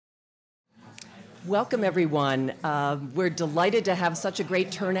Welcome, everyone. We're delighted to have such a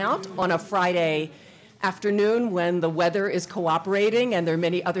great turnout on a Friday afternoon when the weather is cooperating and there are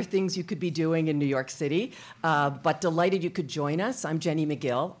many other things you could be doing in New York City. But delighted you could join us. I'm Jenny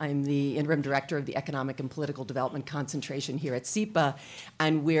McGill. I'm the interim director of the Economic and Political Development Concentration here at SIPA,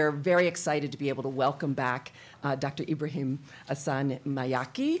 and we're very excited to be able to welcome back Dr. Ibrahim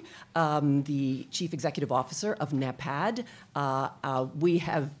Mayaki, the Chief Executive Officer of NEPAD. We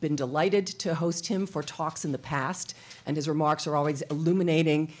have been delighted to host him for talks in the past, and his remarks are always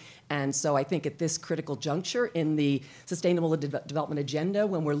illuminating. And so I think at this critical juncture in the Sustainable Development Agenda,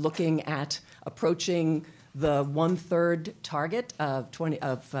 when we're looking at approaching the one-third target of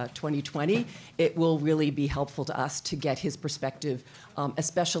 2020, it will really be helpful to us to get his perspective,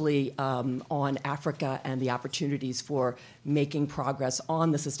 especially on Africa and the opportunities for making progress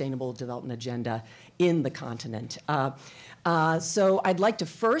on the Sustainable Development Agenda in the continent. So I'd like to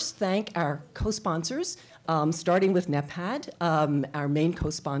first thank our co-sponsors, starting with NEPAD, our main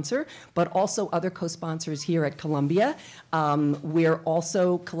co-sponsor, but also other co-sponsors here at Columbia. We're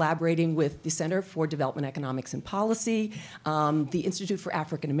also collaborating with the Center for Development Economics and Policy, the Institute for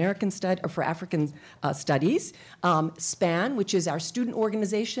African Studies, SPAN, which is our student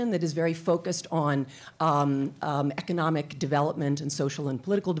organization that is very focused on economic development and social and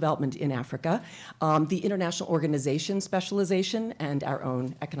political development in Africa, the International Organization Specialization, and our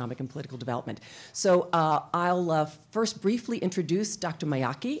own economic and political development. So I'll first briefly introduce Dr.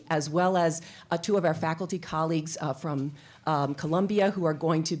 Mayaki, as well as two of our faculty colleagues from Columbia who are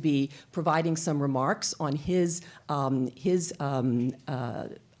going to be providing some remarks on his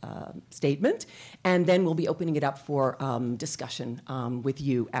statement, and then we'll be opening it up for discussion with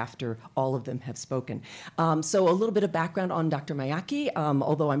you after all of them have spoken. So a little bit of background on Dr. Mayaki,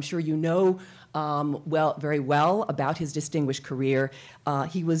 although I'm sure you know very well about his distinguished career.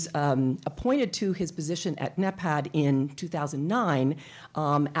 He was appointed to his position at NEPAD in 2009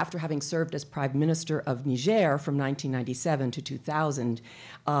 after having served as Prime Minister of Niger from 1997 to 2000.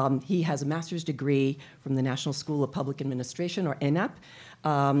 He has a master's degree from the National School of Public Administration, or ENAP,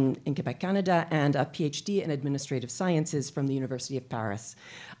 in Quebec, Canada, and a PhD in Administrative Sciences from the University of Paris.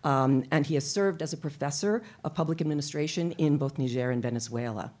 And he has served as a professor of public administration in both Niger and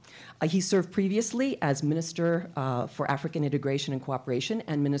Venezuela. He served previously as Minister for African Integration and Cooperation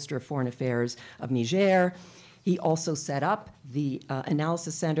and Minister of Foreign Affairs of Niger. He also set up the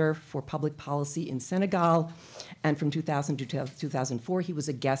Analysis Center for Public Policy in Senegal, and from 2000 to 2004, he was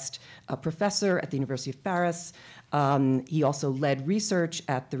a guest professor at the University of Paris. He also led research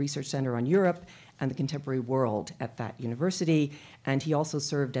at the Research Center on Europe and the Contemporary World at that university, and he also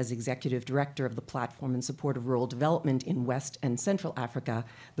served as executive director of the Platform in Support of Rural Development in West and Central Africa,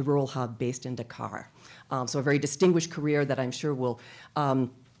 the Rural Hub based in Dakar. So a very distinguished career that I'm sure will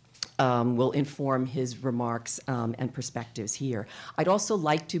inform his remarks and perspectives here. I'd also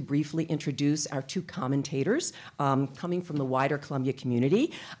like to briefly introduce our two commentators coming from the wider Columbia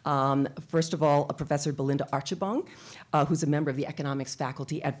community. First of all, Professor Belinda Archibong, who's a member of the economics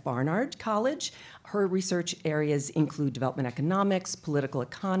faculty at Barnard College. Her research areas include development economics, political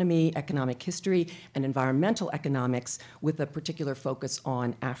economy, economic history, and environmental economics, with a particular focus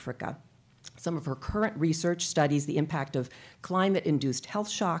on Africa. Some of her current research studies the impact of climate-induced health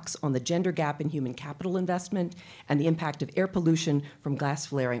shocks on the gender gap in human capital investment and the impact of air pollution from glass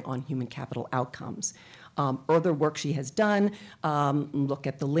flaring on human capital outcomes. Other work she has done look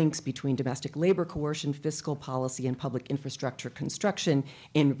at the links between domestic labor coercion, fiscal policy, and public infrastructure construction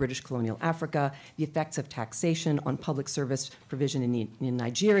in British colonial Africa, the effects of taxation on public service provision in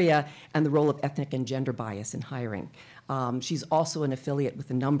Nigeria, and the role of ethnic and gender bias in hiring. She's also an affiliate with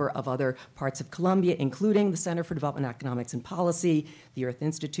a number of other parts of Columbia, including the Center for Development Economics and Policy, the Earth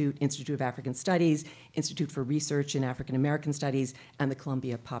Institute, Institute of African Studies, Institute for Research in African American Studies, and the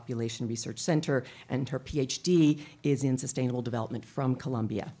Columbia Population Research Center, and her PhD is in Sustainable Development from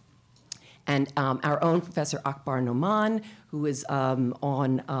Columbia. And our own Professor Akbar Noman, who is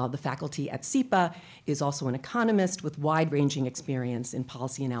on the faculty at SIPA, is also an economist with wide-ranging experience in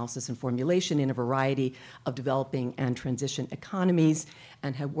policy analysis and formulation in a variety of developing and transition economies,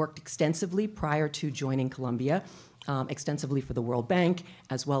 and had worked extensively prior to joining Columbia, extensively for the World Bank,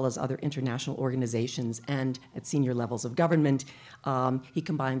 as well as other international organizations and at senior levels of government. He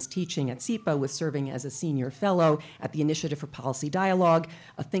combines teaching at SIPA with serving as a senior fellow at the Initiative for Policy Dialogue,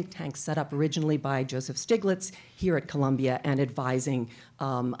 a think tank set up originally by Joseph Stiglitz here at Columbia, and advising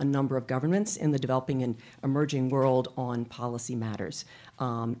a number of governments in the developing and emerging world on policy matters.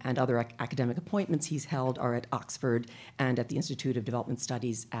 And other academic appointments he's held are at Oxford and at the Institute of Development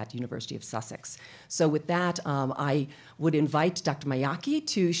Studies at University of Sussex. So with that, I would invite Dr. Mayaki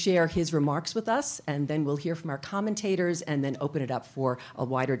to share his remarks with us, and then we'll hear from our commentators and then open it up for a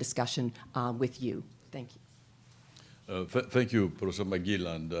wider discussion with you. Thank you. Thank you, Professor McGill,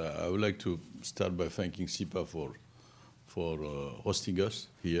 and I would like to start by thanking SIPA for hosting us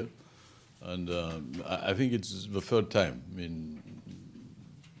here. And I think it's the third time in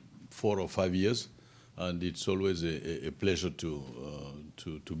 4 or 5 years, and it's always a pleasure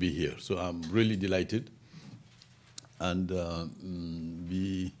to be here. So I'm really delighted. And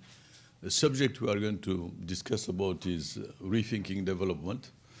the subject we are going to discuss about is rethinking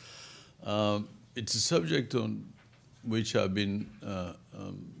development. It's a subject on which I've been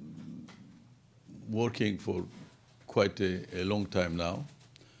working for quite a long time now.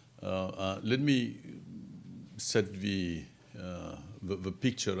 Let me set the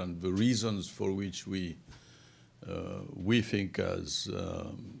picture and the reasons for which we think as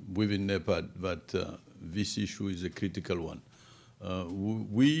within NEPAD that this issue is a critical one.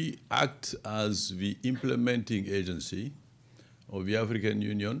 We act as the implementing agency of the African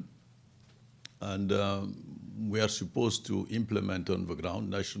Union, and we are supposed to implement on the ground,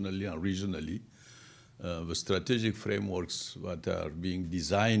 nationally and regionally, the strategic frameworks that are being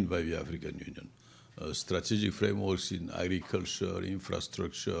designed by the African Union. Strategic frameworks in agriculture,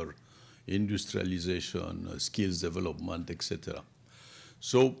 infrastructure, industrialization, skills development, etc.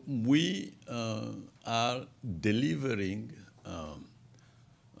 So we are delivering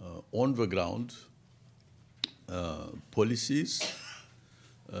on the ground policies,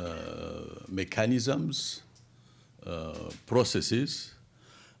 mechanisms, processes,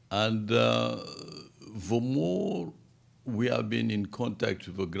 and the more we have been in contact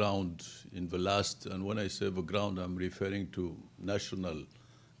with the ground in the last, and when I say the ground, I'm referring to national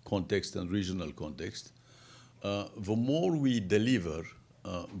context and regional context, the more we deliver,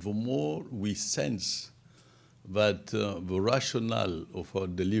 the more we sense that the rationale of our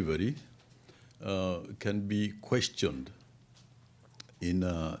delivery can be questioned in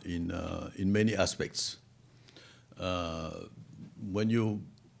many aspects. When you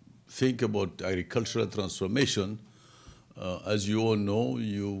think about agricultural transformation, as you all know,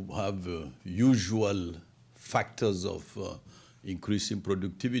 you have usual factors of increasing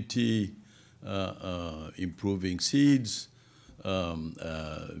productivity, improving seeds,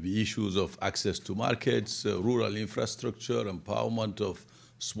 the issues of access to markets, rural infrastructure, empowerment of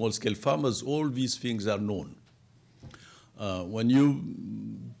small-scale farmers. All these things are known. When you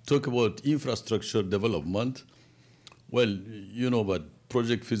talk about infrastructure development, well, you know that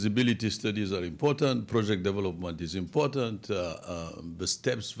project feasibility studies are important, project development is important, the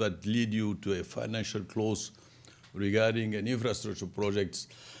steps that lead you to a financial close regarding an infrastructure projects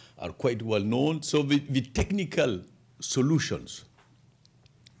are quite well known. So the technical solutions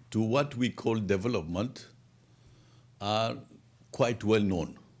to what we call development are quite well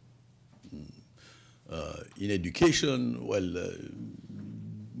known. In education, well,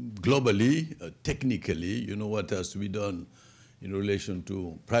 globally, technically, you know what has to be done in relation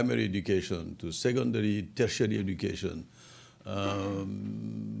to primary education, to secondary, tertiary education.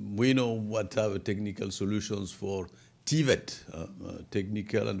 We know what are the technical solutions for TVET,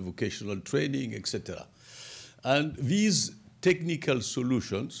 technical and vocational training, etc. And these technical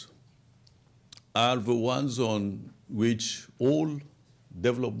solutions are the ones on which all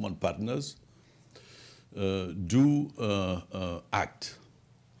development partners do act.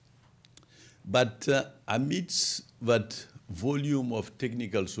 But amidst that volume of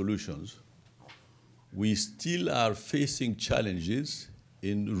technical solutions, we still are facing challenges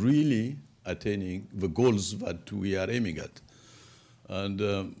in really attaining the goals that we are aiming at. And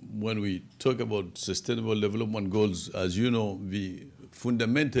when we talk about sustainable development goals, as you know,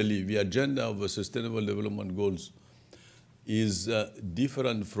 fundamentally the agenda of the sustainable development goals is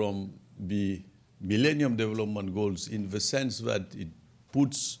different from the Millennium Development Goals in the sense that it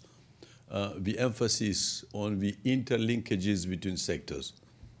puts the emphasis on the interlinkages between sectors.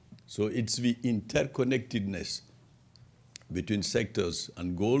 So it's the interconnectedness between sectors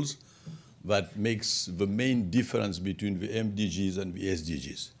and goals that makes the main difference between the MDGs and the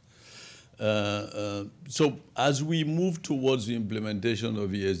SDGs. So as we move towards the implementation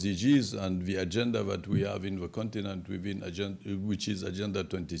of the SDGs and the agenda that we have in the continent within which is Agenda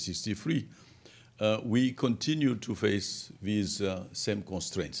 2063, we continue to face these same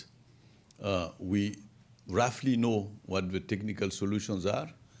constraints. We roughly know what the technical solutions are.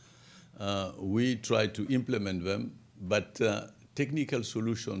 We try to implement them, but technical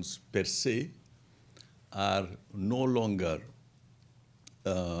solutions per se are no longer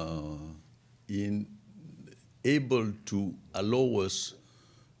able to allow us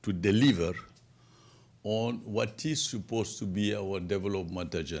to deliver on what is supposed to be our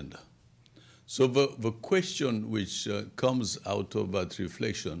development agenda. So the question which comes out of that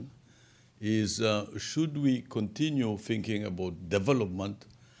reflection is, should we continue thinking about development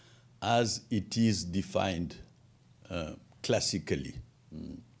as it is defined classically?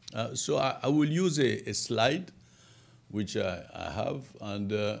 So I will use a slide which I have,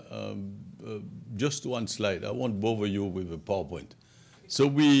 and just one slide. I won't bother you with a PowerPoint. So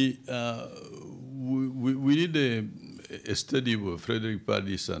we did a study with Frederick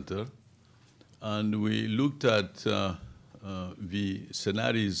Pardee Center, and we looked at the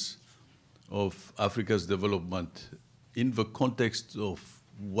scenarios of Africa's development in the context of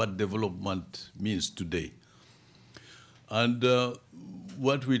what development means today. And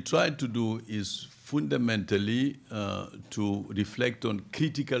what we tried to do is fundamentally to reflect on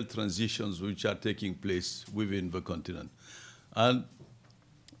critical transitions which are taking place within the continent. And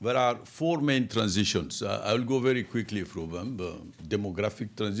there are four main transitions. I will go very quickly through them. The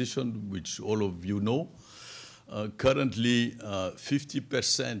demographic transition, which all of you know. Currently,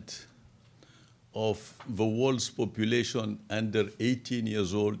 50% of the world's population under 18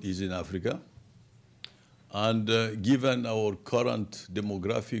 years old is in Africa. And given our current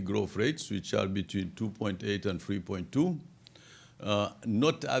demographic growth rates, which are between 2.8 and 3.2,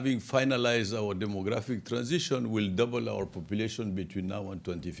 not having finalized our demographic transition will double our population between now and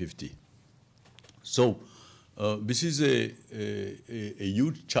 2050. So this is a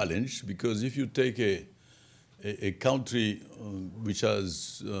huge challenge, because if you take a country which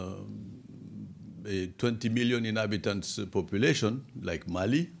has a 20 million inhabitants population, like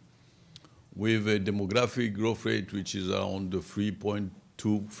Mali, with a demographic growth rate which is around 3.2,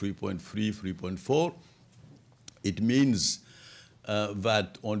 3.3, 3.4, it means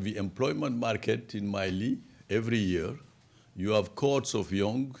that on the employment market in Mali, every year, you have cohorts of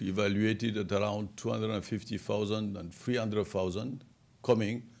young evaluated at around 250,000 and 300,000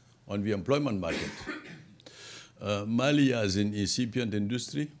 coming on the employment market. Mali has an incipient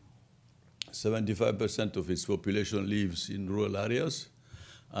industry. 75% of its population lives in rural areas.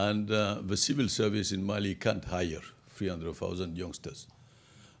 And the civil service in Mali can't hire 300,000 youngsters.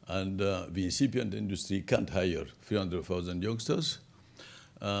 And the incipient industry can't hire 300,000 youngsters.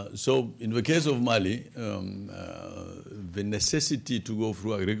 So in the case of Mali, the necessity to go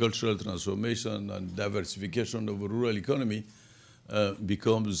through agricultural transformation and diversification of the rural economy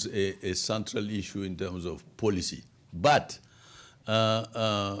becomes a central issue in terms of policy. But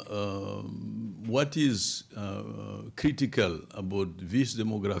what is critical about this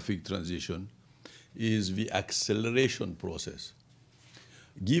demographic transition is the acceleration process.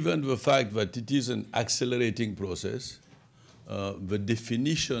 Given the fact that it is an accelerating process, the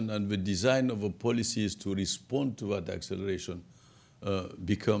definition and the design of the policies to respond to that acceleration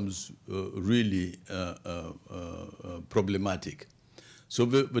becomes really problematic. So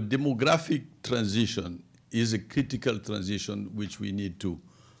the demographic transition is a critical transition which we need to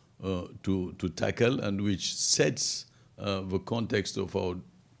tackle, and which sets the context of our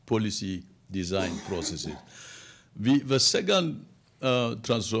policy design processes. The second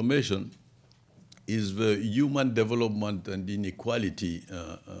transformation is the human development and inequality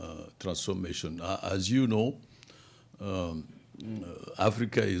transformation. As you know,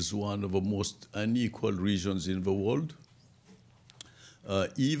 Africa is one of the most unequal regions in the world.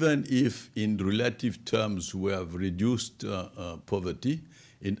 Even if in relative terms we have reduced poverty,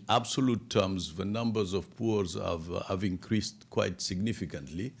 in absolute terms the numbers of poor have increased quite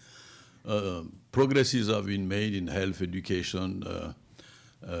significantly. Progresses have been made in health, education,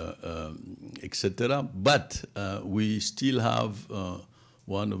 etc. But we still have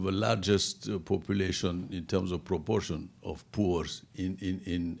one of the largest population in terms of proportion of poor in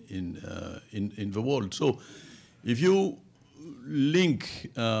the world. So if you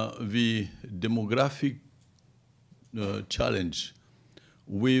link the demographic challenge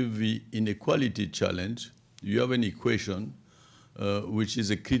with the inequality challenge, you have an equation which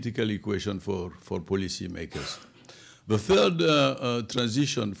is a critical equation for policymakers. The third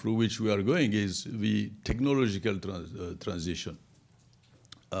transition through which we are going is the technological transition.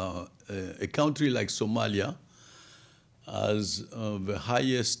 A country like Somalia has the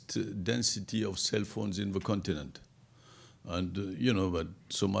highest density of cell phones in the continent. And you know that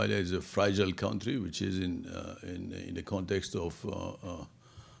Somalia is a fragile country, which is in the context of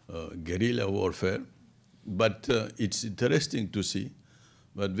guerrilla warfare. But it's interesting to see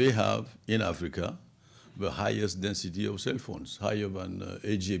that they have, in Africa, the highest density of cell phones, higher than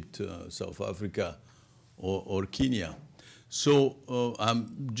Egypt, South Africa, or Kenya. So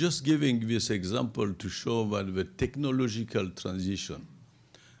I'm just giving this example to show that the technological transition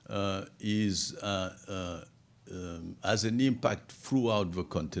has an impact throughout the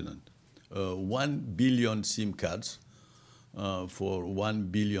continent. 1 billion SIM cards for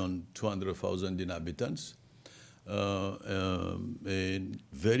 1,200,000 inhabitants. And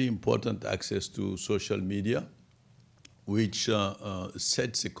very important access to social media, which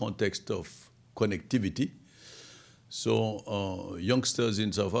sets a context of connectivity. So youngsters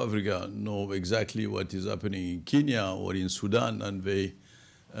in South Africa know exactly what is happening in Kenya or in Sudan, and the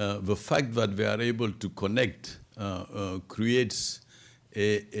fact that they are able to connect creates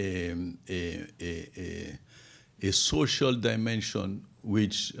a social dimension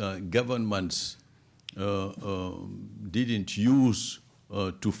which governments didn't use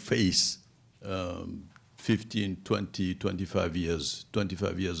to face 15, 20, 25 years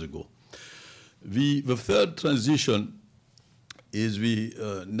ago. The third transition is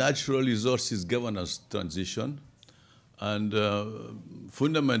the natural resources governance transition. And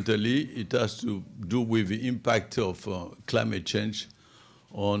fundamentally, it has to do with the impact of climate change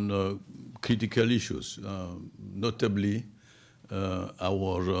on critical issues, notably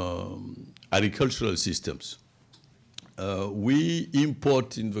our agricultural systems. We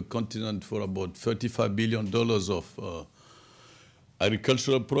import in the continent for about $35 billion of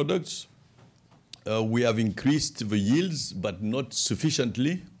agricultural products. We have increased the yields, but not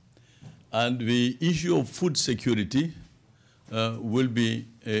sufficiently. And the issue of food security will be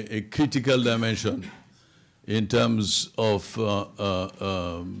a critical dimension in terms of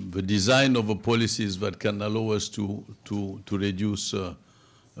the design of the policies that can allow us to reduce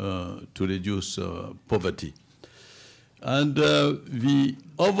poverty. And the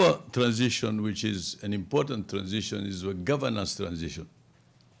other transition, which is an important transition, is the governance transition.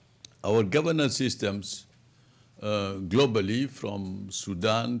 Our governance systems globally, from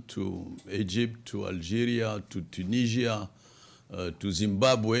Sudan to Egypt to Algeria to Tunisia to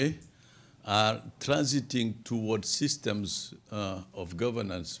Zimbabwe, are transiting towards systems of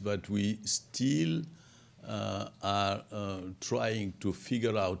governance that we still are trying to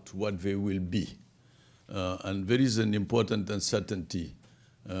figure out what they will be. And there is an important uncertainty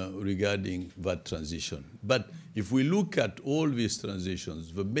regarding that transition. But if we look at all these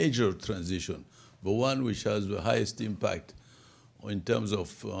transitions, the major transition, the one which has the highest impact in terms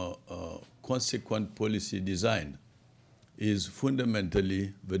of consequent policy design, is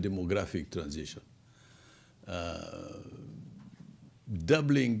fundamentally the demographic transition.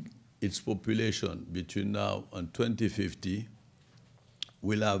 Doubling its population between now and 2050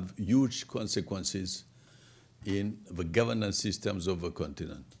 will have huge consequences in the governance systems of the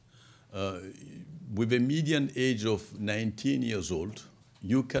continent. With a median age of 19 years old,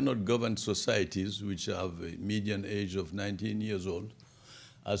 you cannot govern societies which have a median age of 19 years old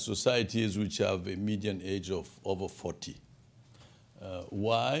as societies which have a median age of over 40.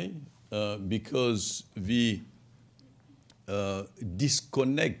 Why? Because the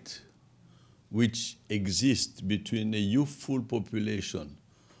disconnect which exists between a youthful population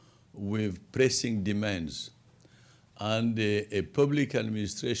with pressing demands and a public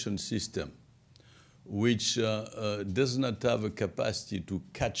administration system which does not have a capacity to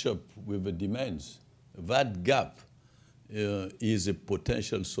catch up with the demands, that gap is a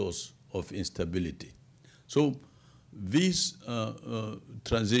potential source of instability. So these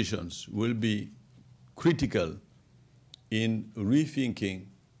transitions will be critical in rethinking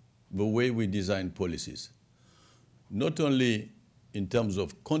the way we design policies, not only in terms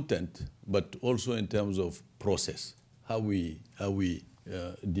of content, but also in terms of process, how we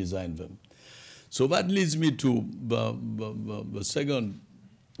design them. So that leads me to the second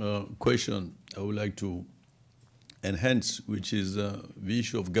question I would like to enhance, which is the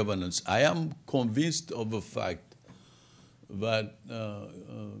issue of governance. I am convinced of the fact that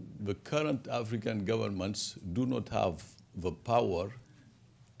the current African governments do not have the power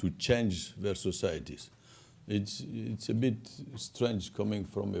to change their societies. It's a bit strange coming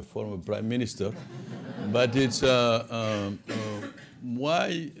from a former prime minister, but it's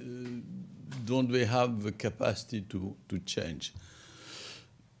why don't they have the capacity to change?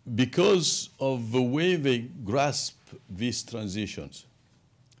 Because of the way they grasp these transitions,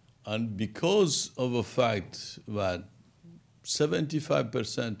 and because of the fact that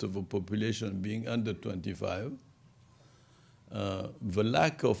 75% of the population being under 25, the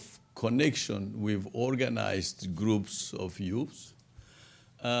lack of connection with organized groups of youths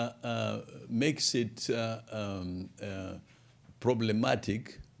makes it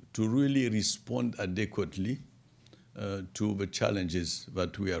problematic to really respond adequately to the challenges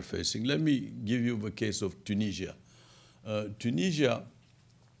that we are facing. Let me give you the case of Tunisia. Tunisia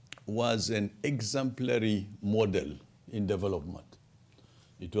was an exemplary model in development.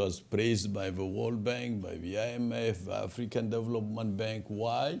 It was praised by the World Bank, by the IMF, the African Development Bank.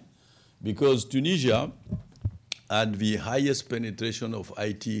 Why? Because Tunisia had the highest penetration of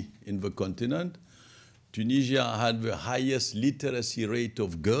IT in the continent. Tunisia had the highest literacy rate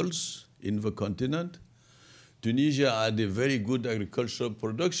of girls in the continent. Tunisia had a very good agricultural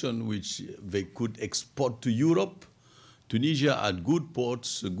production, which they could export to Europe. Tunisia had good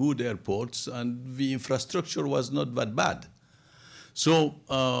ports, good airports, and the infrastructure was not that bad. So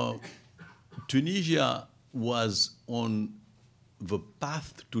Tunisia was on the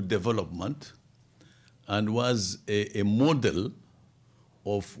path to development and was a model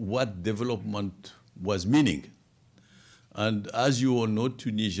of what development was meaning. And as you all know,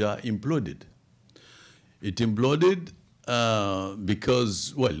 Tunisia imploded. It imploded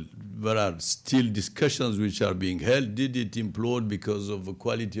because, well, there are still discussions which are being held. Did it implode because of the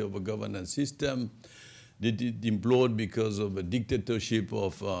quality of the governance system? Did it implode because of the dictatorship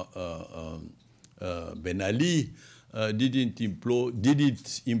of Ben Ali? Did it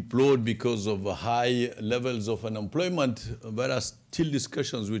implode because of high levels of unemployment? There are still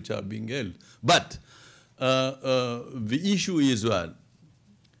discussions which are being held. But the issue is that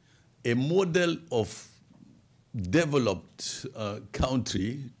a model of developed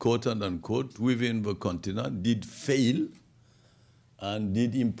country, quote and unquote, within the continent did fail and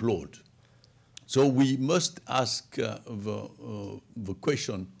did implode. So we must ask the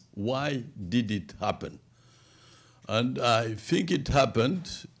question, why did it happen? And I think it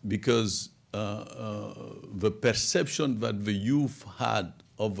happened because the perception that the youth had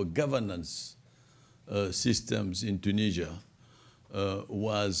of the governance systems in Tunisia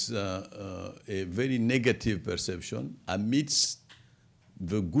was a very negative perception amidst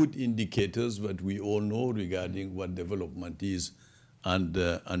the good indicators that we all know regarding what development is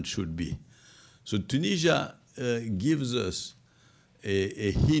and should be. So Tunisia gives us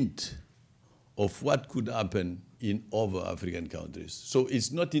a hint of what could happen in other African countries. So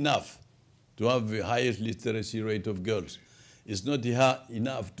it's not enough to have the highest literacy rate of girls. It's not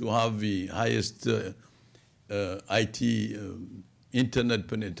enough to have the highest IT internet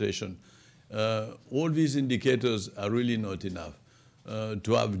penetration. All these indicators are really not enough.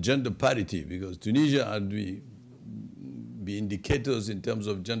 To have gender parity, because Tunisia had the indicators in terms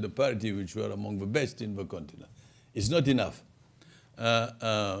of gender parity, which were among the best in the continent. It's not enough.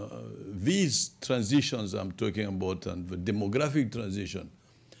 These transitions I'm talking about and the demographic transition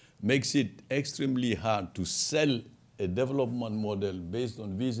makes it extremely hard to sell a development model based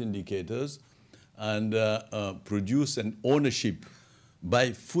on these indicators and produce an ownership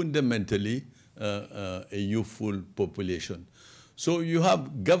by fundamentally a youthful population. So you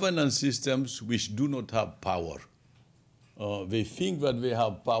have governance systems which do not have power. They think that they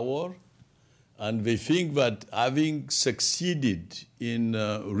have power, and they think that having succeeded in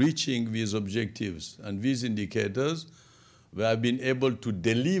reaching these objectives and these indicators, they have been able to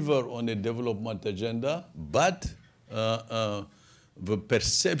deliver on a development agenda, but the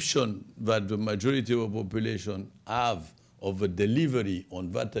perception that the majority of the population have of the delivery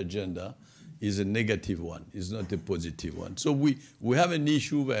on that agenda is a negative one, is not a positive one. So we have an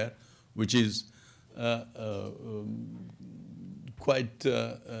issue there which is quite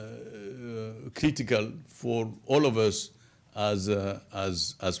critical for all of us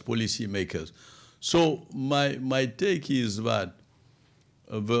as policy makers. So my take is that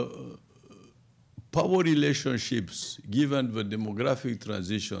the power relationships, given the demographic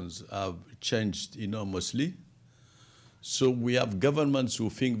transitions, have changed enormously. So we have governments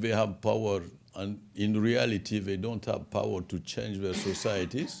who think they have power, and in reality, they don't have power to change their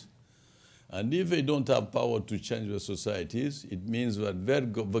societies. And if they don't have power to change their societies, it means that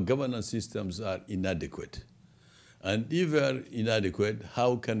the governance systems are inadequate. And if they are inadequate,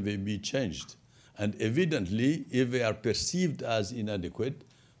 how can they be changed? And evidently, if they are perceived as inadequate,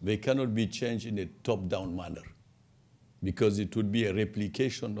 they cannot be changed in a top-down manner, because it would be a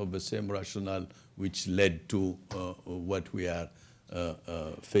replication of the same rationale which led to what we are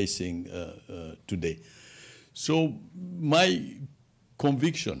facing today. So my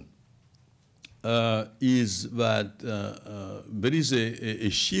conviction is that there is a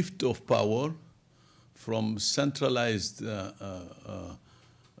shift of power from centralized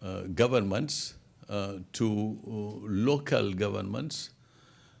governments to local governments,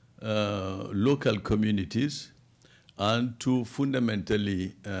 local communities, and to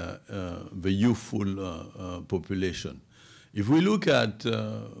fundamentally the youthful population. If we look at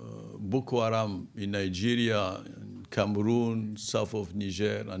Boko Haram in Nigeria, Cameroon, south of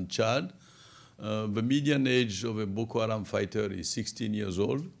Niger, and Chad, the median age of a Boko Haram fighter is 16 years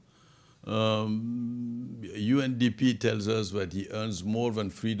old. UNDP tells us that he earns more than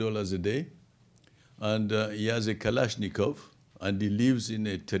 $3 a day, and he has a Kalashnikov, and he lives in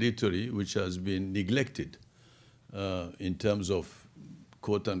a territory which has been neglected in terms of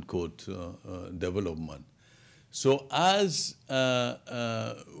quote-unquote development. So as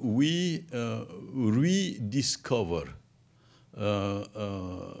we rediscover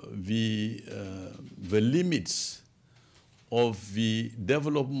the limits of the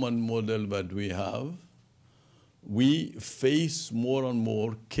development model that we have, we face more and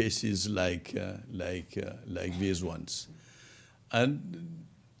more cases like these ones. And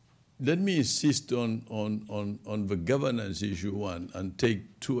let me insist on the governance issue and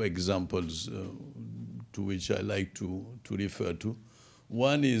take two examples to which I like to refer to.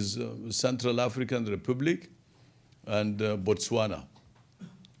 One is Central African Republic and Botswana.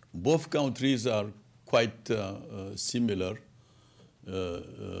 Both countries are quite similar,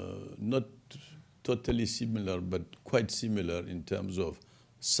 not totally similar, but quite similar in terms of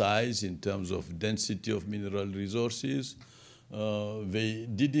size, in terms of density of mineral resources. They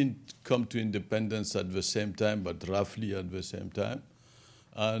didn't come to independence at the same time, but roughly at the same time.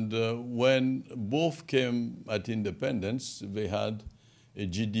 And when both came at independence, they had a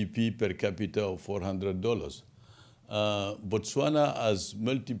GDP per capita of $400. Botswana has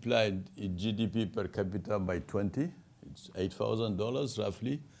multiplied its GDP per capita by 20. It's $8,000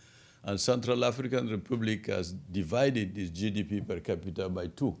 roughly. And Central African Republic has divided its GDP per capita by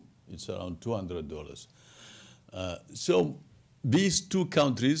 2. It's around $200. So these two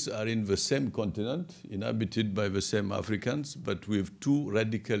countries are in the same continent, inhabited by the same Africans, but with two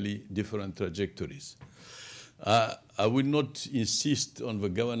radically different trajectories. I will not insist on the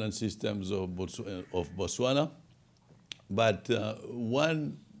governance systems of Botswana, but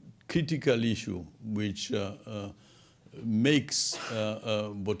one critical issue which makes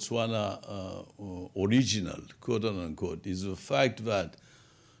Botswana original, quote unquote, is the fact that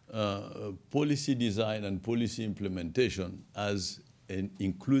policy design and policy implementation has an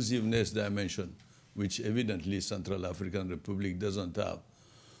inclusiveness dimension, which evidently Central African Republic doesn't have.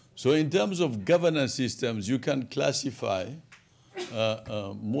 So in terms of governance systems, you can classify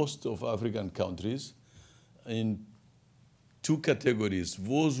most of African countries in two categories: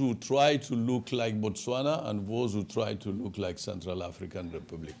 those who try to look like Botswana and those who try to look like Central African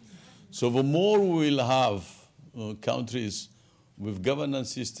Republic. So the more we will have countries with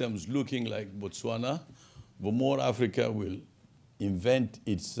governance systems looking like Botswana, the more Africa will invent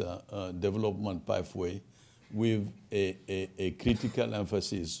its development pathway with a critical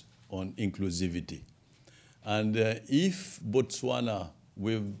emphasis on inclusivity. And if Botswana,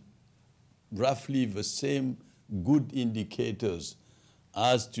 with roughly the same good indicators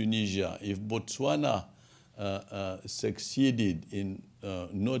as Tunisia, if Botswana succeeded in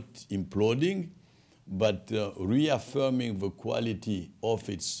not imploding, but reaffirming the quality of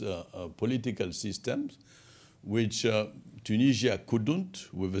its political systems, which Tunisia couldn't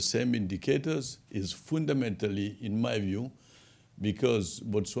with the same indicators, is fundamentally, in my view, because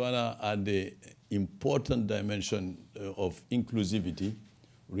Botswana had an important dimension of inclusivity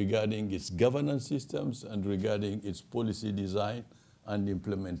regarding its governance systems and regarding its policy design and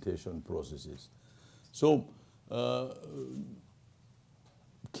implementation processes. So,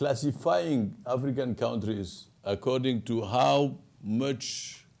 classifying African countries according to how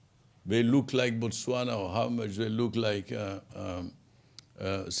much they look like Botswana or how much they look like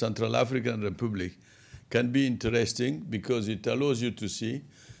Central African Republic can be interesting because it allows you to see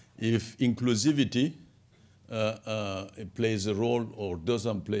if inclusivity plays a role or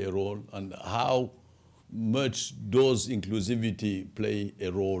doesn't play a role, and how much does inclusivity play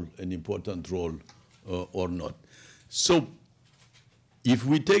a role, an important role, or not. So if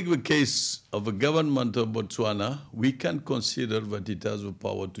we take the case of the government of Botswana, we can consider that it has the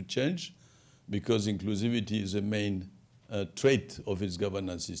power to change because inclusivity is a main trait of its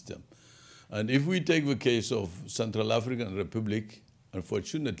governance system. And if we take the case of Central African Republic,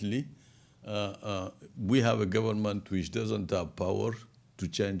 unfortunately, we have a government which doesn't have power to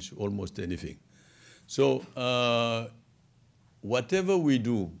change almost anything. So whatever we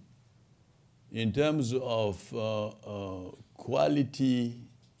do in terms of quality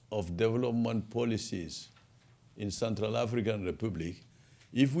of development policies in Central African Republic,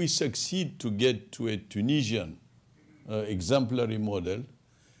 if we succeed to get to a Tunisian exemplary model,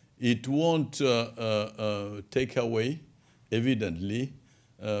 it won't take away, evidently,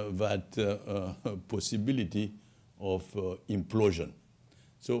 that possibility of implosion.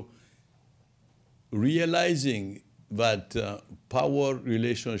 So realizing that power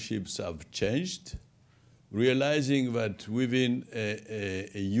relationships have changed, realizing that within a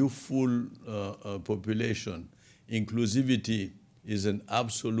youthful population, inclusivity is an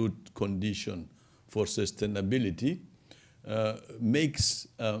absolute condition for sustainability, makes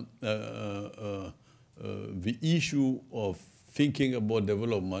the issue of thinking about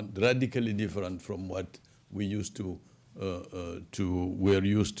development radically different from what we used to we're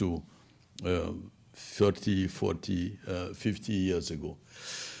used to 30, 40, 50 years ago.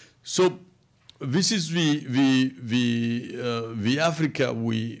 So this is the Africa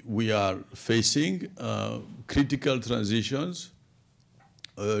we are facing, critical transitions,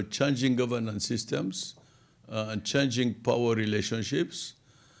 changing governance systems, and changing power relationships,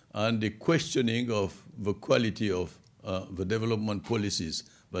 and the questioning of the quality of the development policies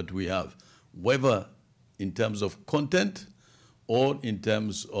that we have, whether in terms of content or in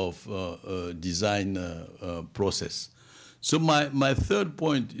terms of design process. So my third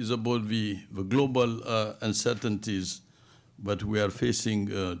point is about the global uncertainties that we are facing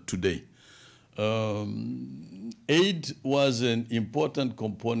today. Aid was an important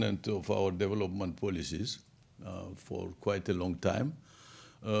component of our development policies for quite a long time.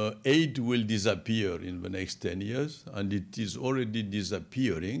 Aid will disappear in the next 10 years, and it is already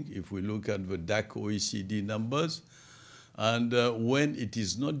disappearing if we look at the DAC OECD numbers. And when it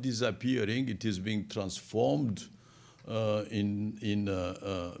is not disappearing, it is being transformed in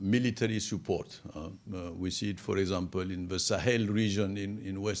military support. We see it, for example, in the Sahel region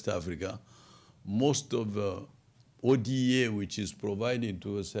in West Africa. Most of the ODA which is provided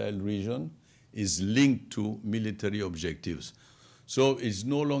to the Sahel region is linked to military objectives. So it's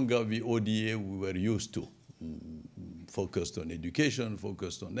no longer the ODA we were used to, focused on education,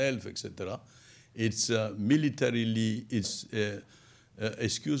 focused on health, etc. It's militarily, it's,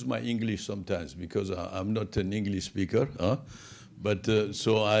 excuse my English sometimes because I'm not an English speaker, but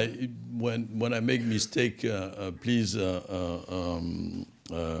so when I make mistake, please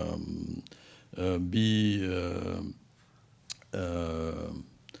be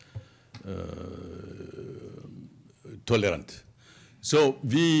tolerant. So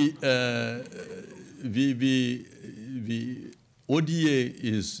the ODA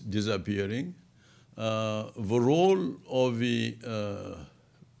is disappearing. The role of the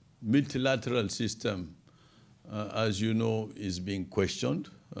multilateral system, as you know, is being questioned,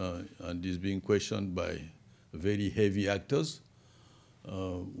 and is being questioned by very heavy actors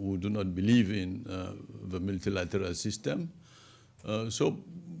who do not believe in the multilateral system. So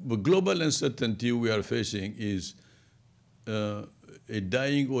the global uncertainty we are facing is a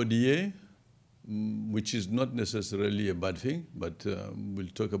dying ODA, which is not necessarily a bad thing, but we'll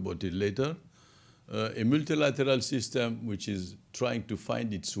talk about it later. A multilateral system which is trying to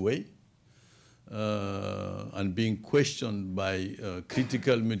find its way and being questioned by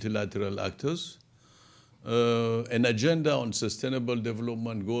critical multilateral actors. An agenda on sustainable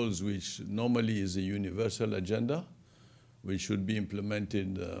development goals, which normally is a universal agenda, which should be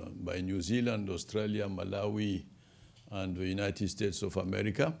implemented by New Zealand, Australia, Malawi, and the United States of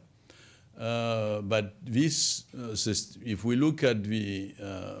America. But this, if we look at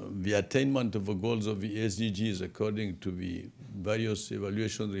the attainment of the goals of the SDGs according to the various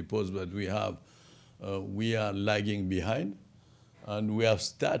evaluation reports that we have, we are lagging behind. And we have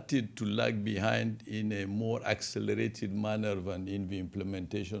started to lag behind in a more accelerated manner than in the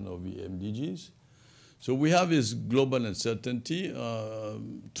implementation of the MDGs. So we have this global uncertainty.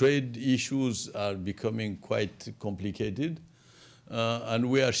 Trade issues are becoming quite complicated. And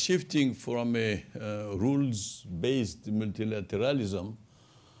we are shifting from a rules-based multilateralism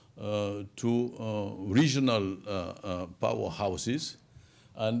to regional powerhouses.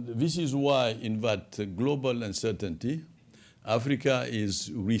 And this is why, in that global uncertainty, Africa is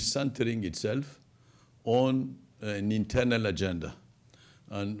recentering itself on an internal agenda.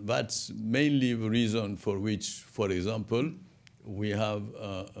 And that's mainly the reason for which, for example, we have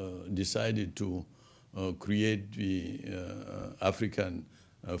decided to create the African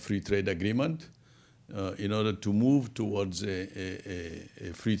Free Trade Agreement in order to move towards a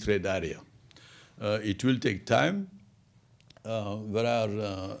free trade area. It will take time. There are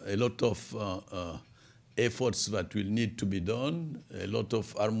a lot of efforts that will need to be done. A lot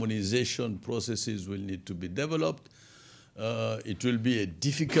of harmonization processes will need to be developed. It will be a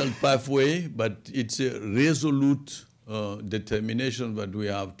difficult pathway, but it's a resolute determination that we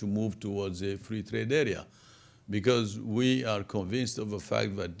have to move towards a free trade area, because we are convinced of the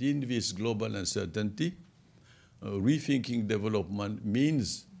fact that in this global uncertainty, rethinking development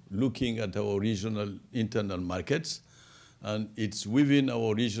means looking at our regional internal markets. And it's within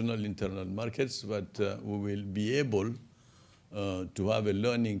our regional internal markets that we will be able to have a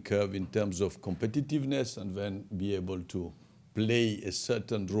learning curve in terms of competitiveness and then be able to play a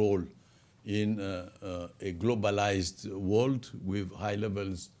certain role in a globalized world with high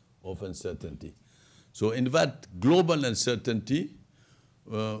levels of uncertainty. So in that global uncertainty,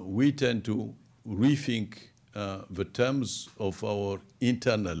 we tend to rethink the terms of our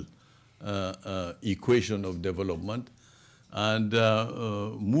internal equation of development and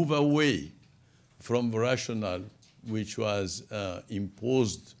move away from the rationale which was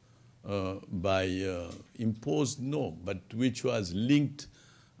imposed which was linked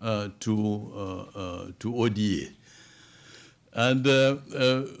to ODA. And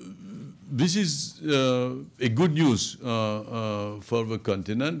this is a good news for the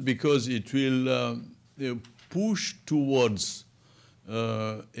continent because it will push towards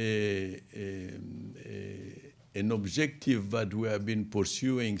an objective that we have been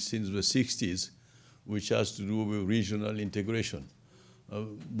pursuing since the 60s, which has to do with regional integration.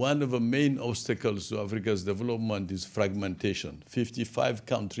 One of the main obstacles to Africa's development is fragmentation. 55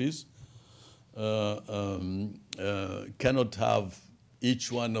 countries cannot have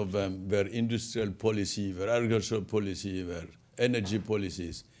each one of them their industrial policy, their agricultural policy, their energy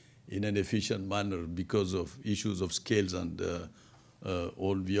policies in an efficient manner because of issues of scales and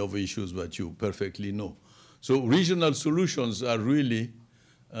all the other issues that you perfectly know. So regional solutions are really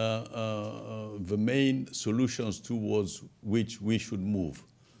the main solutions towards which we should move.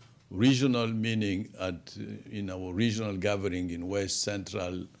 Regional meaning in our regional gathering in West,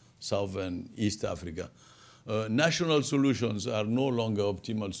 Central, Southern, East Africa. National solutions are no longer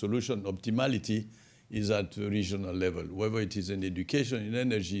optimal solution. Optimality is at the regional level, whether it is in education, in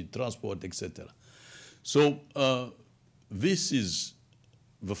energy, transport, etc. So this is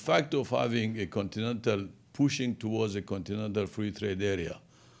the fact of having a continental, pushing towards a continental free trade area,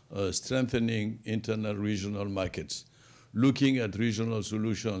 strengthening internal regional markets, looking at regional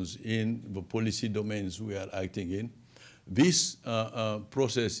solutions in the policy domains we are acting in. This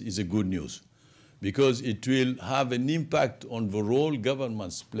process is a good news because it will have an impact on the role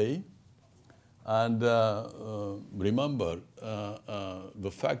governments play. And remember,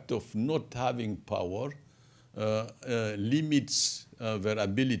 the fact of not having power limits their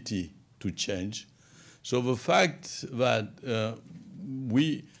ability to change. So the fact that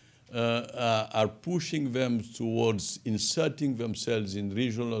we are pushing them towards inserting themselves in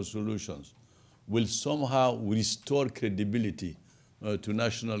regional solutions will somehow restore credibility to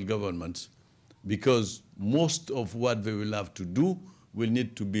national governments because most of what they will have to do will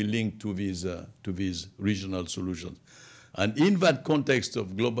need to be linked to these regional solutions. And in that context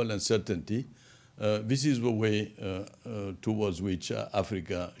of global uncertainty, this is the way towards which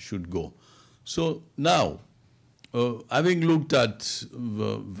Africa should go. So now, having looked at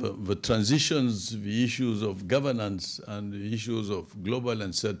the transitions, the issues of governance, and the issues of global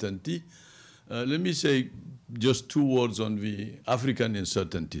uncertainty, let me say just 2 words on the African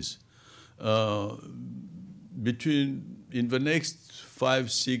uncertainties. In the next 5,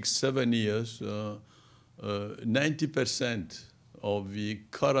 6, 7 years, 90% of the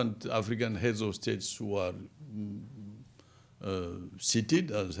current African heads of states who are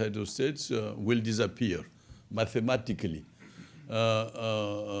seated as heads of states will disappear mathematically. We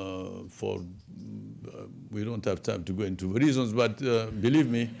don't have time to go into the reasons, but believe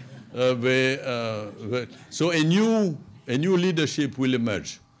me, so a new leadership will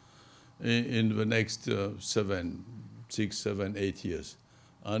emerge in the next 6, 7, 8 years.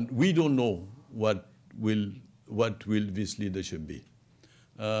 And we don't know what will this leadership be.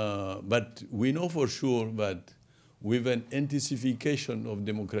 But we know for sure that with an intensification of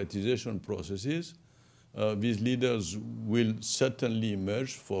democratization processes, these leaders will certainly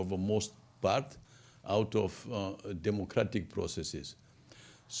emerge for the most part out of democratic processes.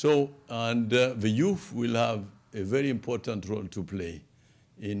 So, and the youth will have a very important role to play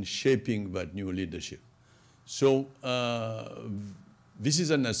in shaping that new leadership. So this is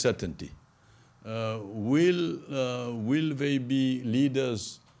an uncertainty. Will they be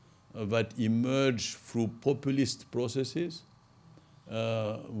leaders that emerge through populist processes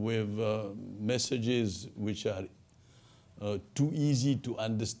with messages which are too easy to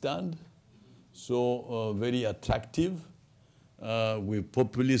understand, so very attractive, with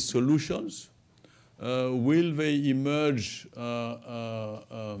populist solutions? Will they emerge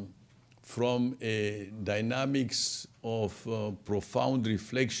from a dynamics of profound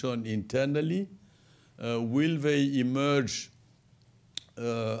reflection internally? Will they emerge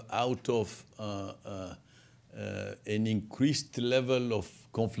out of an increased level of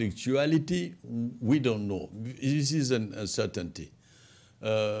conflictuality? We don't know. This is an uncertainty.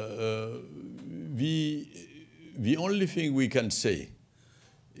 The only thing we can say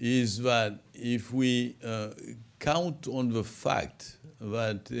is that if we count on the fact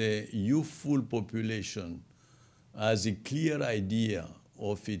that a youthful population has a clear idea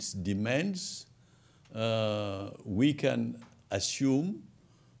of its demands, we can assume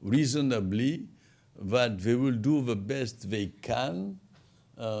reasonably that they will do the best they can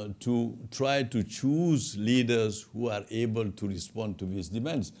to try to choose leaders who are able to respond to these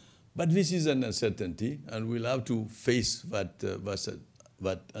demands. But this is an uncertainty, and we'll have to face that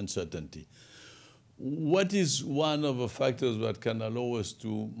uncertainty. What is one of the factors that can allow us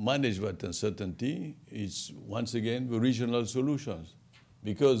to manage that uncertainty is, once again, the regional solutions.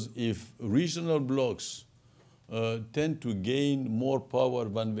 Because if regional blocs tend to gain more power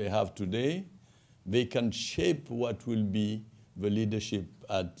than they have today, they can shape what will be the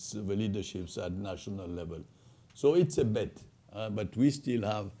leaderships at national level. So it's a bet, but we still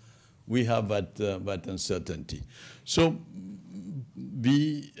have that uncertainty. So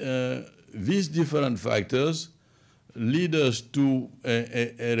these different factors lead us to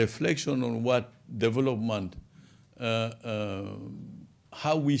a reflection on what development,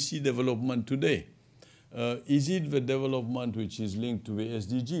 how we see development today. Is it the development which is linked to the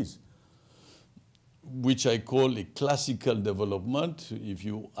SDGs, which I call a classical development? If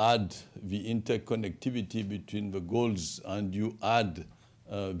you add the interconnectivity between the goals and you add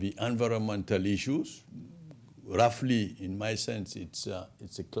the environmental issues, roughly, in my sense, it's a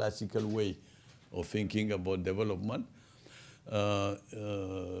classical way of thinking about development.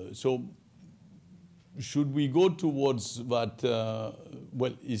 So should we go towards that?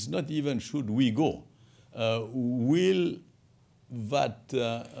 Well, it's not even should we go. Will that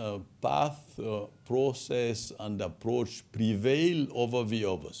path, process, and approach prevail over the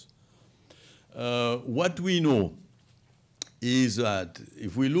others? What we know is that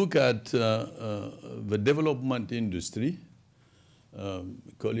if we look at the development industry,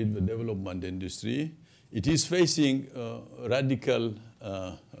 call it the development industry, it is facing radical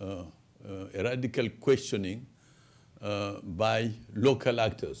questioning by local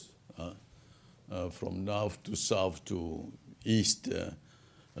actors, from north to south to east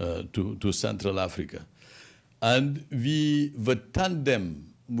to Central Africa. And the tandem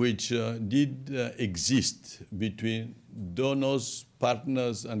which did exist between donors,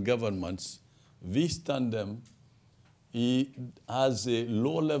 partners, and governments, this tandem has a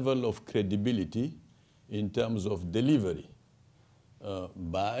low level of credibility in terms of delivery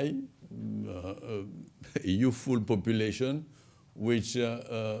by a youthful population which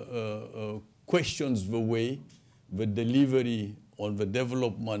questions the way the delivery on the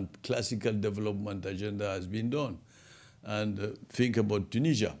development, classical development agenda has been done. And think about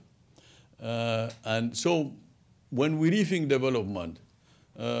Tunisia. And so when we rethink development,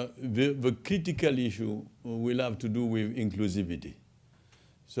 the critical issue will have to do with inclusivity.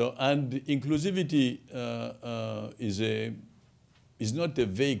 So, and inclusivity is not a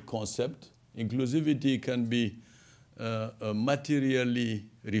vague concept. Inclusivity can be materially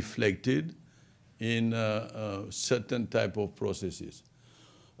reflected in certain type of processes.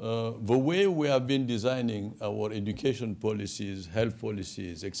 The way we have been designing our education policies, health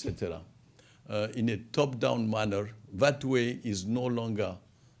policies, etc., in a top-down manner, that way is no longer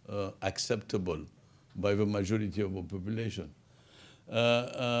acceptable by the majority of the population.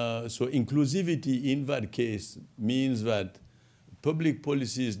 So inclusivity in that case means that public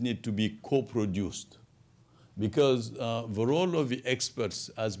policies need to be co-produced, because the role of the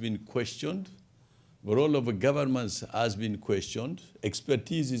experts has been questioned. The role of the governments has been questioned.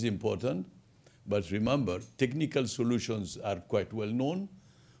 Expertise is important, but remember, technical solutions are quite well known.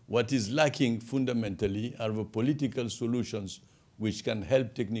 What is lacking fundamentally are the political solutions which can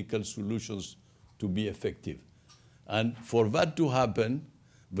help technical solutions to be effective. And for that to happen,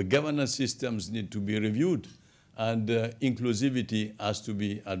 the governance systems need to be reviewed, and inclusivity has to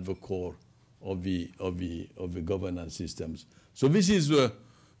be at the core of the governance systems. So this is the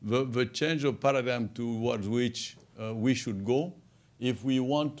change of paradigm towards which we should go if we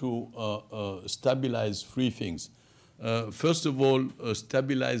want to stabilize three things. First of all,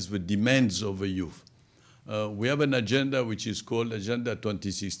 stabilize the demands of the youth. We have an agenda which is called Agenda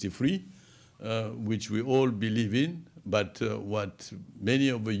 2063, which we all believe in, but what many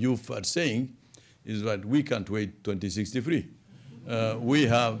of the youth are saying is that we can't wait 2063. We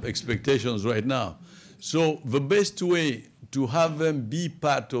have expectations right now. So the best way to have them be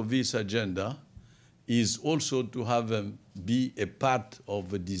part of this agenda is also to have them be a part of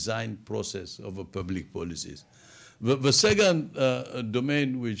the design process of a public policies. The second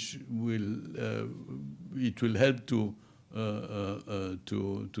domain which it will help to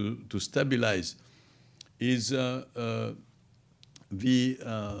stabilize is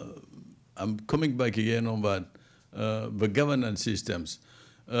I'm coming back again on that, the governance systems,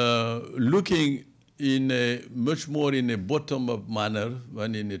 looking in a much more in a bottom-up manner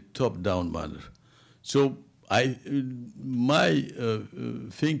than in a top-down manner. So my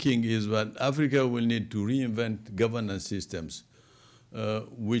thinking is that Africa will need to reinvent governance systems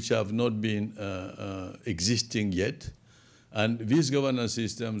which have not been existing yet. And these governance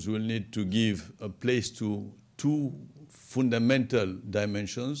systems will need to give a place to two fundamental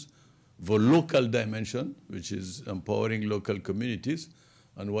dimensions: the local dimension, which is empowering local communities.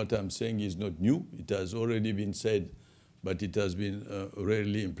 And what I'm saying is not new. It has already been said, but it has been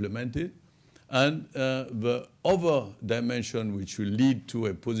rarely implemented. And the other dimension which will lead to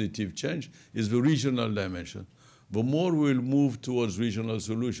a positive change is the regional dimension. The more we'll move towards regional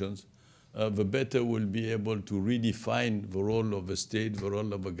solutions, the better we'll be able to redefine the role of the state, the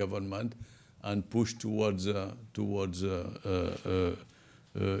role of the government, and push towards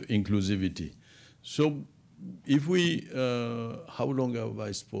inclusivity. So if we, how long have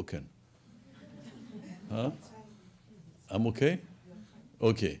I spoken? Huh? I'm okay?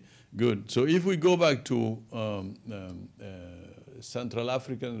 Okay, good. So if we go back to Central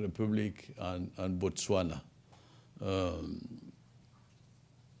African Republic and Botswana,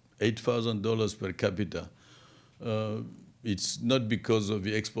 $8,000 per capita. It's not because of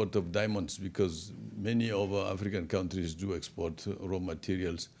the export of diamonds, because many of our African countries do export raw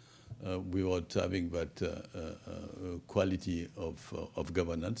materials without having that quality of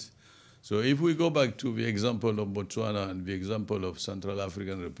governance. So if we go back to the example of Botswana and the example of Central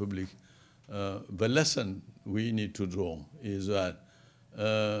African Republic, the lesson we need to draw is that,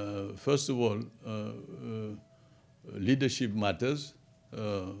 first of all, leadership matters.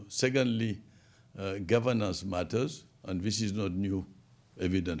 Secondly, governance matters, and this is not new,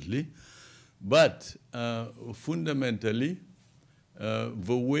 evidently. But fundamentally,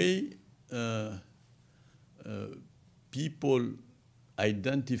 the way people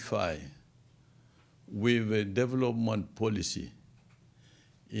identify with a development policy,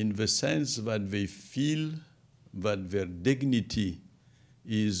 in the sense that they feel that their dignity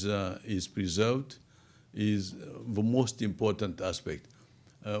is preserved, is the most important aspect.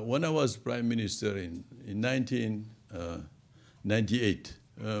 When I was Prime Minister in 1998,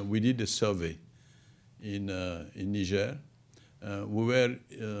 we did a survey in Niger. We were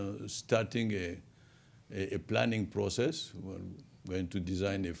starting a planning process. We were going to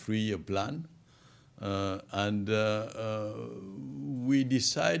design a 3-year plan. And we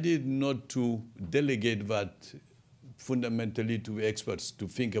decided not to delegate that fundamentally to the experts to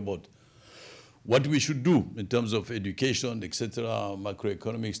think about what we should do in terms of education, etc.,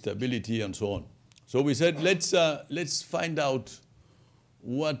 macroeconomic stability, and so on. So we said, let's find out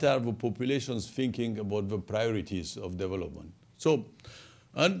what are the populations thinking about the priorities of development. So,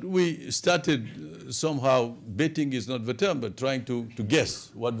 and we started somehow, betting is not the term, but trying to guess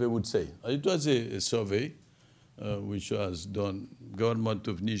what they would say. It was a survey which was done, government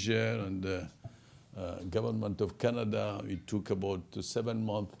of Niger and government of Canada. It took about 7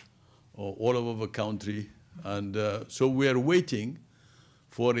 months. All over the country, and so we are waiting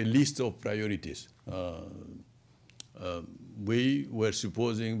for a list of priorities. We were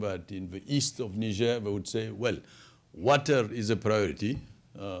supposing that in the east of Niger, they would say, well, water is a priority,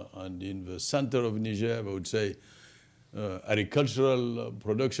 and in the center of Niger, they would say agricultural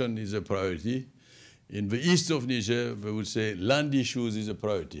production is a priority. In the east of Niger, they would say land issues is a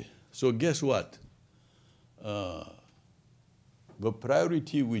priority. So guess what? The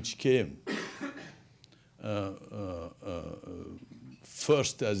priority which came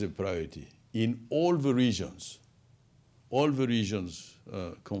first as a priority in all the regions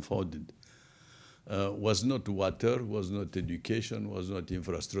confounded, was not water, was not education, was not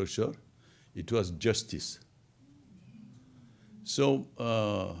infrastructure. It was justice. So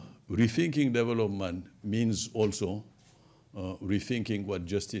rethinking development means also rethinking what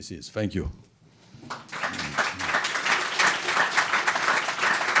justice is. Thank you.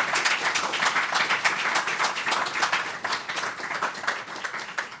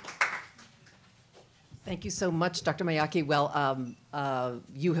 Thank you so much, Dr. Mayaki. Well,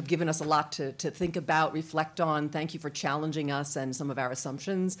 you have given us a lot to think about, reflect on. Thank you for challenging us and some of our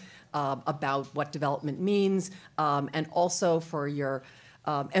assumptions about what development means, and also for your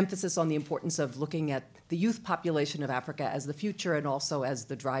emphasis on the importance of looking at the youth population of Africa as the future and also as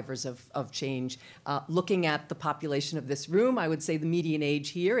the drivers of change. Looking at the population of this room, I would say the median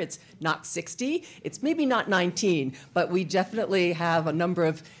age here, it's not 60, it's maybe not 19, but we definitely have a number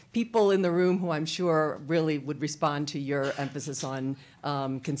of people in the room who I'm sure really would respond to your emphasis on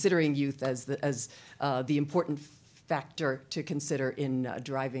considering youth as the important factor to consider in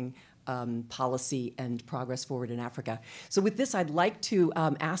driving policy and progress forward in Africa. So with this, I'd like to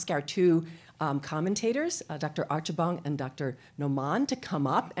ask our two commentators, Dr. Archibong and Dr. Noman, to come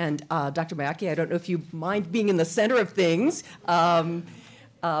up. And Dr. Mayaki, I don't know if you mind being in the center of things,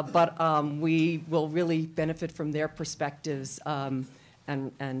 but we will really benefit from their perspectives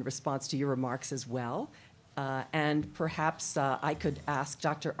and response to your remarks as well. And perhaps I could ask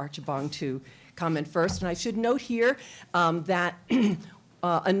Dr. Archibong to comment first. And I should note here that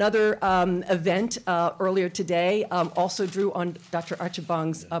another event earlier today also drew on Dr.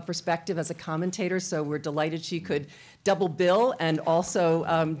 Archibong's perspective as a commentator, so we're delighted she could double bill and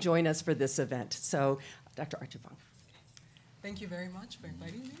also join us for this event. So, Dr. Archibong. Thank you very much for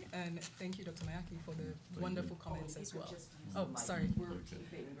inviting me, and thank you, Dr. Mayaki, for the wonderful comments as well. Oh, sorry.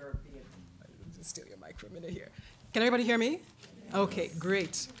 Just steal your mic for a minute here. Can everybody hear me? Okay,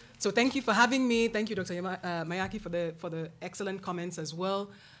 great. So thank you for having me. Thank you, Dr. Mayaki, for the excellent comments as well.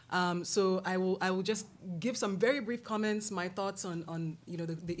 So I will just give some very brief comments, my thoughts on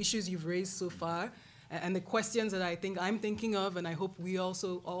the issues you've raised so far, and the questions that I think I'm thinking of, and I hope we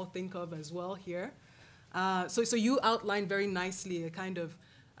also all think of as well here. So you outlined very nicely a kind of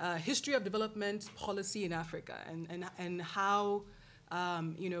history of development policy in Africa, and how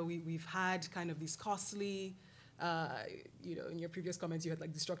we've had kind of these costly, in your previous comments you had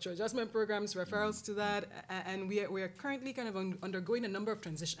like the structural adjustment programs, referrals to that, and we are currently kind of undergoing a number of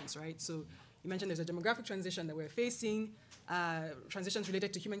transitions, right? So you mentioned there's a demographic transition that we're facing, transitions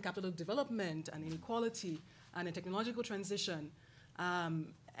related to human capital development and inequality, and a technological transition.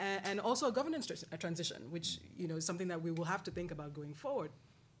 And also a governance transition, which is something that we will have to think about going forward.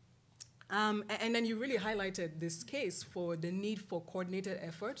 And then you really highlighted this case for the need for coordinated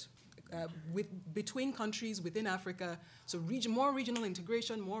effort between countries within Africa, so more regional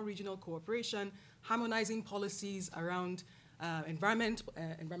integration, more regional cooperation, harmonizing policies around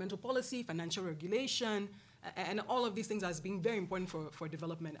environmental policy, financial regulation, and all of these things as being very important for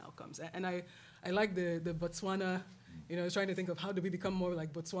development outcomes. And I like the Botswana. I was trying to think of how do we become more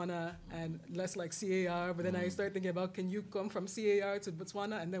like Botswana and less like CAR, but then I started thinking about, can you come from CAR to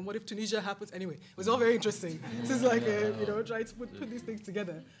Botswana, and then what if Tunisia happens? Anyway, it was all very interesting. This is like, trying to put these things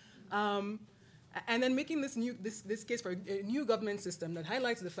together. And then making this case for a new government system that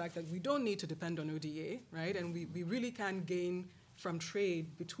highlights the fact that we don't need to depend on ODA, right? And we really can gain from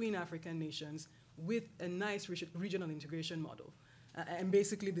trade between African nations with a nice regional integration model. And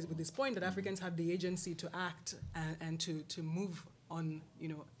basically, with this point that Africans have the agency to act and to move on,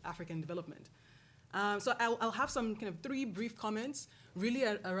 African development. So I'll have some kind of 3 brief comments, really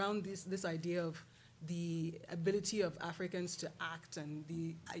around this idea of the ability of Africans to act and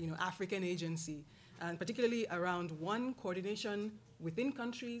the African agency, and particularly around 1, coordination within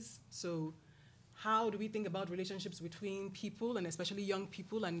countries. So how do we think about relationships between people, and especially young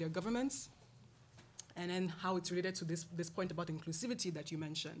people and their governments? And then how it's related to this point about inclusivity that you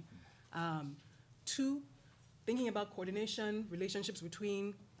mentioned. 2, thinking about coordination, relationships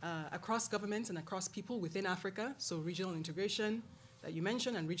between across governments and across people within Africa, so regional integration that you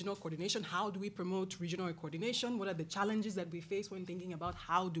mentioned, and regional coordination. How do we promote regional coordination? What are the challenges that we face when thinking about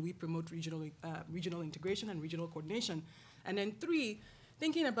how do we promote regional integration and regional coordination? And then 3,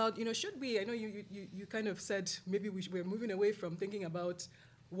 thinking about, should we, I know you kind of said maybe we're moving away from thinking about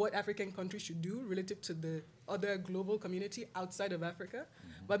what African countries should do relative to the other global community outside of Africa.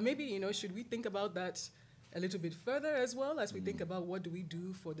 But maybe, should we think about that a little bit further as well as we think about what do we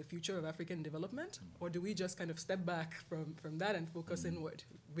do for the future of African development? Or do we just kind of step back from that and focus inward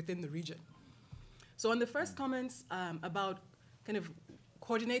within the region? So on the first comments about kind of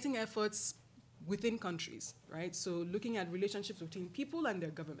coordinating efforts within countries, right? So looking at relationships between people and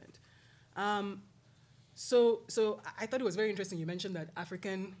their government. So I thought it was very interesting. You mentioned that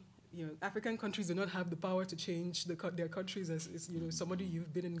African countries do not have the power to change their countries. As somebody,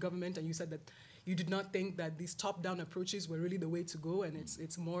 you've been in government, and you said that you did not think that these top-down approaches were really the way to go, and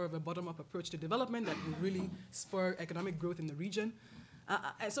it's more of a bottom-up approach to development that will really spur economic growth in the region.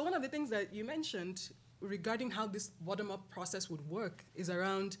 So one of the things that you mentioned regarding how this bottom-up process would work is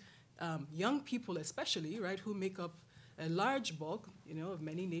around young people, especially, right, who make up a large bulk, of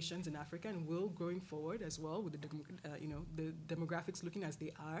many nations in Africa, and will going forward as well with the demographics looking as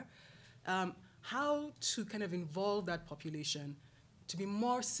they are. How to kind of involve that population to be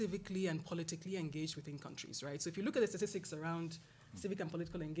more civically and politically engaged within countries, right? So if you look at the statistics around civic and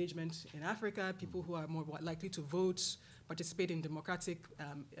political engagement in Africa, people who are more likely to vote, participate in democratic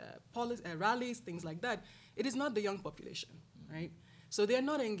rallies, things like that, it is not the young population, right? So they're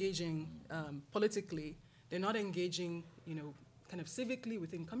not engaging politically, they're not engaging, kind of civically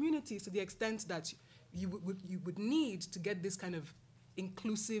within communities to the extent that you would need to get this kind of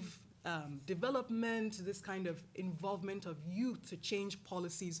inclusive development, this kind of involvement of youth to change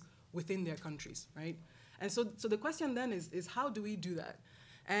policies within their countries, right? And so the question then is how do we do that?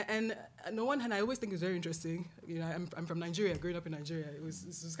 And on the one hand, I always think it's very interesting. I'm from Nigeria, growing up in Nigeria.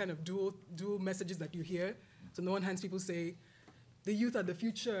 This was kind of dual messages that you hear. So on the one hand, people say, the youth are the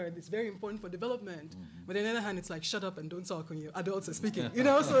future, and it's very important for development. But on the other hand, it's like, shut up and don't talk when your adults are speaking.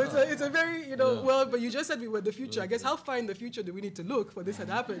 So it's a very, well, but you just said we were the future. I guess how far in the future do we need to look for this to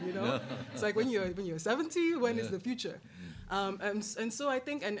happen, It's like when you're 70, when is the future? And so I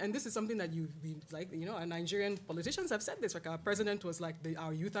think, and this is something that you've been like, our Nigerian politicians have said this. Like our president was like,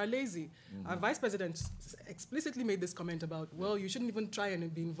 our youth are lazy. Our vice president explicitly made this comment about, well, you shouldn't even try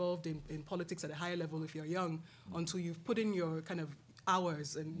and be involved in politics at a higher level if you're young until you've put in your kind of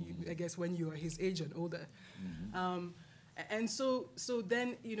hours, and I guess when you are his age and older. And so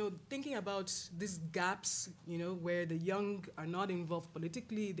then, thinking about these gaps, where the young are not involved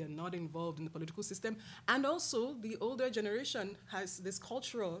politically, they're not involved in the political system, and also the older generation has this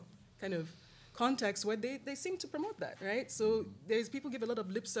cultural kind of context where they seem to promote that, right? So people give a lot of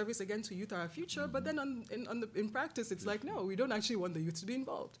lip service again to youth are our future, but then in practice, it's like, no, we don't actually want the youth to be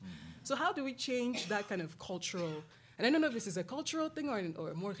involved. So how do we change that kind of cultural? And I don't know if this is a cultural thing or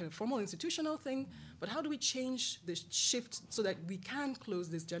a more kind of formal institutional thing, but how do we change the shift so that we can close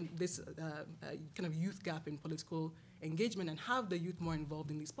this kind of youth gap in political engagement and have the youth more involved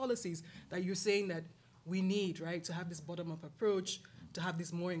in these policies that you're saying that we need, right, to have this bottom-up approach, to have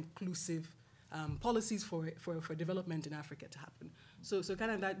these more inclusive policies for development in Africa to happen. So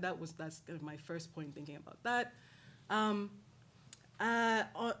kind of that's kind of my first point thinking about that.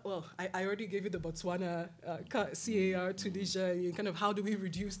 Well, I already gave you the Botswana, CAR, Tunisia, kind of how do we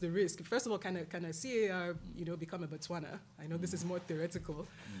reduce the risk? First of all, can a CAR, become a Botswana? I know this is more theoretical.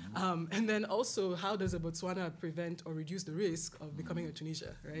 And then also, how does a Botswana prevent or reduce the risk of becoming a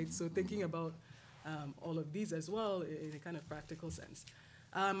Tunisia, right? So thinking about all of these as well in a kind of practical sense.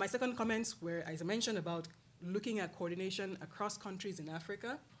 My second comments were, as I mentioned, about looking at coordination across countries in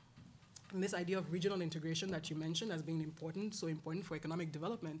Africa. And this idea of regional integration that you mentioned as being important, so important for economic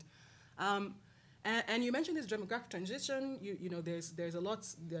development. And you mentioned this demographic transition. There are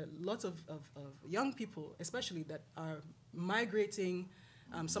lots of young people, especially, that are migrating.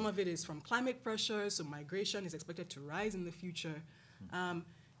 Some of it is from climate pressure, so migration is expected to rise in the future.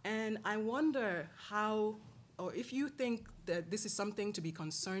 And I wonder how, or if you think that this is something to be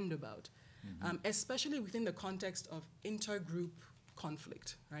concerned about, especially within the context of intergroup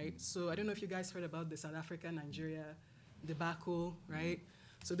conflict, right? So I don't know if you guys heard about the South Africa-Nigeria debacle, right?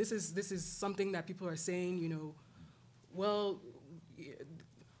 So this is something that people are saying, well,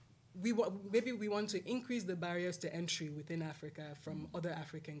 maybe we want to increase the barriers to entry within Africa from other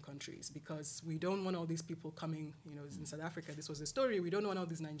African countries because we don't want all these people coming, in South Africa, this was the story, we don't want all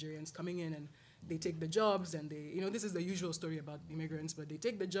these Nigerians coming in and they take the jobs and they, this is the usual story about immigrants, but they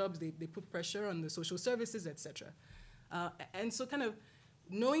take the jobs, they put pressure on the social services, etc. And so kind of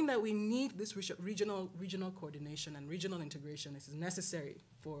knowing that we need this regional coordination and regional integration is necessary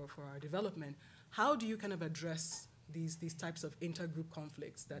for our development, how do you kind of address these types of intergroup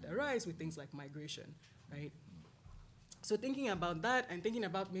conflicts that arise with things like migration, right? So thinking about that and thinking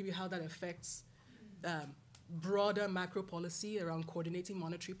about maybe how that affects broader macro policy around coordinating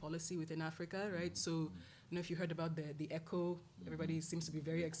monetary policy within Africa, right? So if you heard about the ECO, everybody seems to be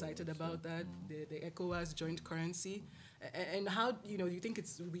very excited about that, the ECOWAS joint currency. And how, you think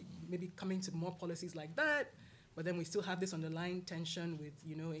it's maybe coming to more policies like that, but then we still have this underlying tension with,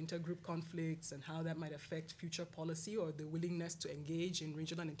 intergroup conflicts and how that might affect future policy or the willingness to engage in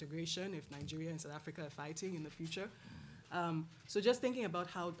regional integration if Nigeria and South Africa are fighting in the future. So just thinking about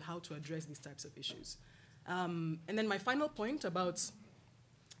how to address these types of issues. And then my final point about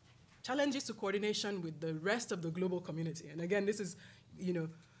challenges to coordination with the rest of the global community. And again, this is, you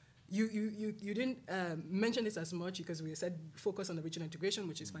didn't mention this as much because we said focus on the regional integration,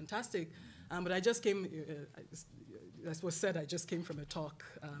 which is fantastic. But I just came, as was said, I just came from a talk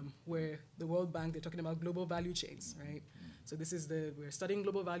where the World Bank, they're talking about global value chains, right? So this is we're studying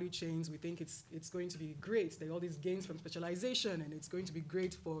global value chains. We think it's going to be great. There are all these gains from specialization, and it's going to be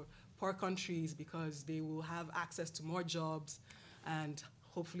great for poor countries because they will have access to more jobs and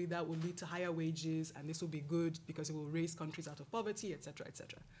hopefully that will lead to higher wages, and this will be good because it will raise countries out of poverty, et cetera, et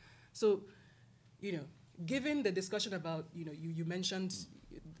cetera. So, given the discussion about, you mentioned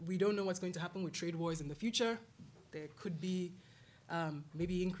we don't know what's going to happen with trade wars in the future. There could be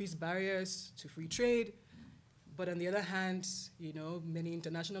maybe increased barriers to free trade. But on the other hand, many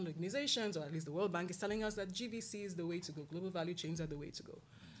international organizations, or at least the World Bank, is telling us that GVC is the way to go. Global value chains are the way to go.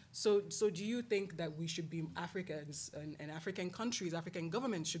 So do you think that we should be, Africans and African countries, African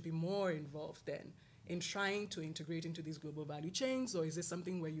governments should be more involved then in trying to integrate into these global value chains? Or is this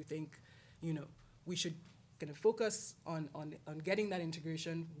something where you think, we should kind of focus on getting that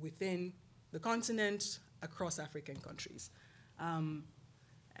integration within the continent across African countries?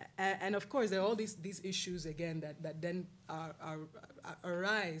 And of course, there are all these issues, again, that then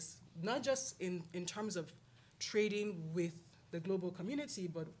arise, not just in terms of trading with the global community,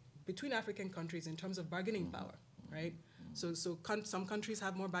 but between African countries in terms of bargaining power, right? So some countries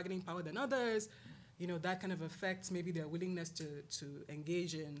have more bargaining power than others. That kind of affects maybe their willingness to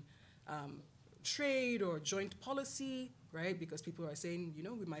engage in trade or joint policy, right? Because people are saying,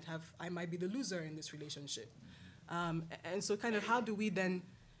 I might be the loser in this relationship. And so kind of how do we then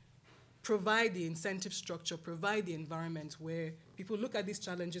provide the incentive structure, provide the environment where people look at these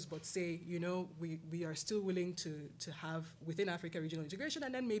challenges but say, we are still willing to have within Africa regional integration,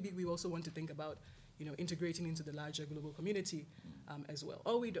 and then maybe we also want to think about, integrating into the larger global community as well.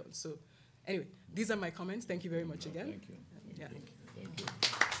 Or we don't. So anyway, these are my comments. Thank you very much again. Thank you. Yeah. Thank you.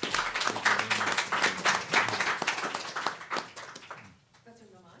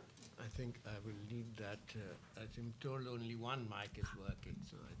 I think I will leave that. As I'm told, only one mic is working,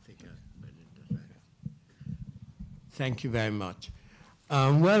 so I think I better do that. Thank you very much.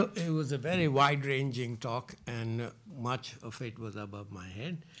 Well, it was a very wide-ranging talk, and much of it was above my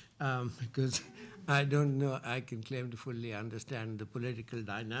head, because I don't know, I can claim to fully understand the political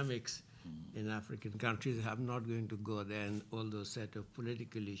dynamics in African countries. I'm not going to go there, and all those set of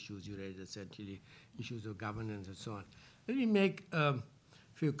political issues you raised, essentially issues of governance and so on. Let me make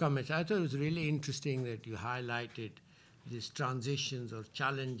few comments. I thought it was really interesting that you highlighted these transitions or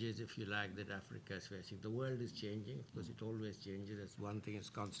challenges, if you like, that Africa is facing. The world is changing. Of course, it always changes. That's one thing is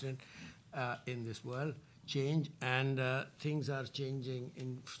constant in this world, change. And things are changing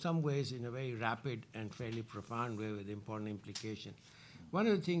in some ways in a very rapid and fairly profound way with important implications. One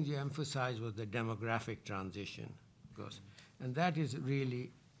of the things you emphasized was the demographic transition, of course. And that is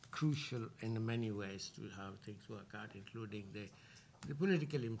really crucial in many ways to how things work out, including the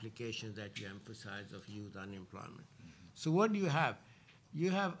political implications that you emphasize of youth unemployment. So what do you have?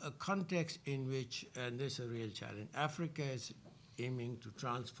 You have a context in which, and this is a real challenge, Africa is aiming to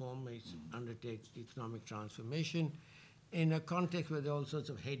transform, undertake economic transformation in a context where there are all sorts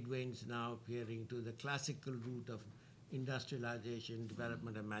of headwinds now appearing to the classical route of industrialization,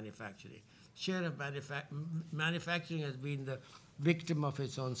 development, and manufacturing. Share of manufacturing has been the victim of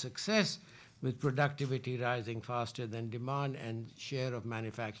its own success, with productivity rising faster than demand and share of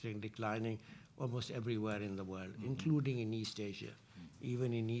manufacturing declining almost everywhere in the world, including in East Asia.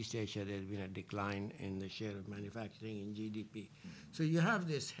 Even in East Asia, there's been a decline in the share of manufacturing in GDP. So you have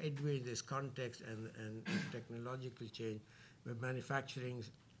this headwind, this context, and technological change, where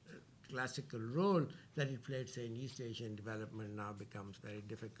manufacturing's classical role that it played, say, in East Asian development now becomes very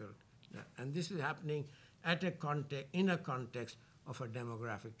difficult. And this is happening in a context of a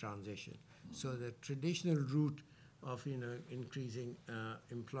demographic transition. So the traditional route of increasing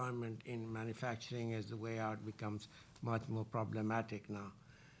employment in manufacturing as the way out becomes much more problematic now.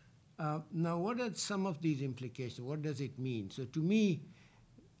 Now, what are some of these implications? What does it mean? So to me,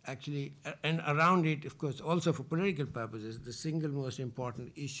 actually, and around it, of course, also for political purposes, the single most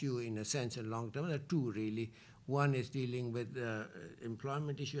important issue in a sense in long term, there are two really. One is dealing with the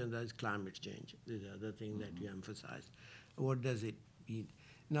employment issue, and that is climate change, the other thing that you emphasized. What does it mean?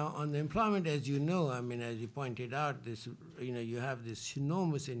 Now, on the employment, as you know, as you pointed out, this, you have this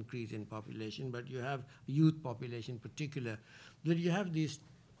enormous increase in population, but you have youth population in particular, that you have these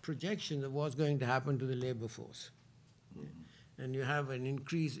projections of what's going to happen to the labor force. Mm-hmm. And you have an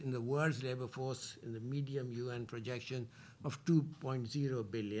increase in the world's labor force in the medium UN projection of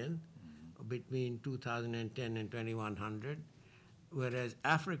 2.0 billion between 2010 and 2100. Whereas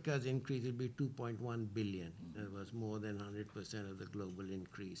Africa's increase will be 2.1 billion. That was more than 100% of the global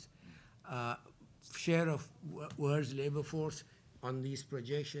increase. Share of world's labor force on these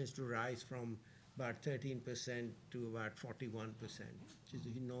projections to rise from about 13% to about 41%, which is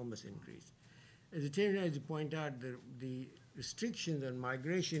an enormous increase. At the same time, as you point out, the restrictions on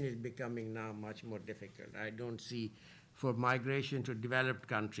migration is becoming now much more difficult. I don't see for migration to developed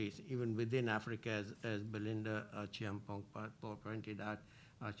countries, even within Africa, as Belinda Chiampong pointed out,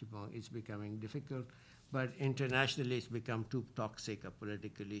 it's becoming difficult. But internationally, it's become too toxic a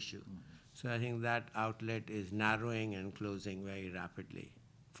political issue. So I think that outlet is narrowing and closing very rapidly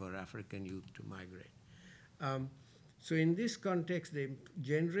for African youth to migrate. So in this context, the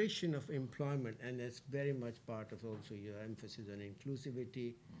generation of employment, and that's very much part of also your emphasis on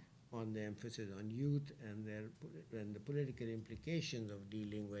inclusivity, on the emphasis on youth and the political implications of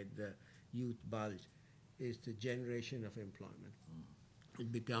dealing with the youth bulge, is the generation of employment.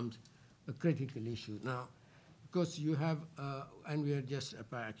 It becomes a critical issue. Now, of course, you have, and we are just,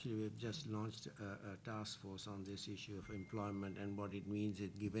 actually we've just launched a task force on this issue of employment and what it means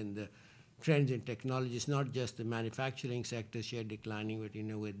given the trends in technology. It's not just the manufacturing sector share declining, but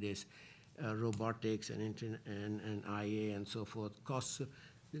with this robotics and IA and so forth, costs,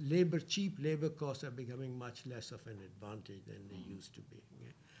 cheap labor costs are becoming much less of an advantage than they used to be.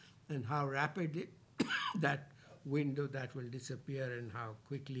 Yeah? And how rapidly that window that will disappear and how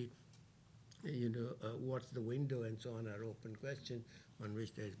quickly, what's the window and so on are open questions on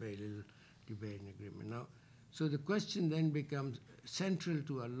which there's very little debate and agreement. Now, so the question then becomes central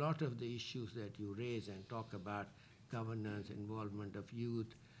to a lot of the issues that you raise and talk about: governance, involvement of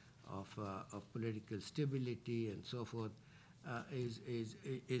youth, of political stability, and so forth.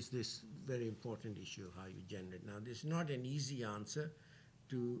 Is this very important issue of how you generate. Now, this is not an easy answer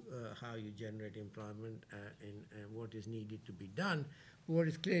to how you generate employment and what is needed to be done. What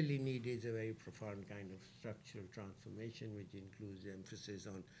is clearly needed is a very profound kind of structural transformation, which includes the emphasis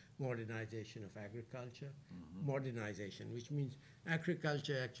on modernization of agriculture. Modernization, which means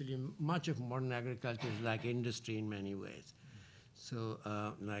agriculture, actually, much of modern agriculture is like industry in many ways. So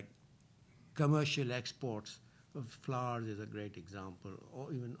like commercial exports of flowers is a great example,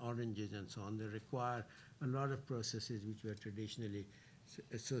 or even oranges and so on. They require a lot of processes which were traditionally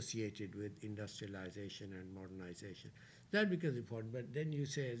associated with industrialization and modernization. That becomes important, but then you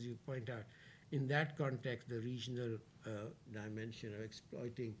say, as you point out, in that context, the regional dimension of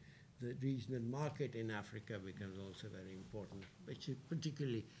exploiting the regional market in Africa becomes also very important, which is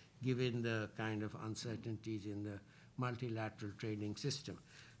particularly given the kind of uncertainties in the multilateral trading system.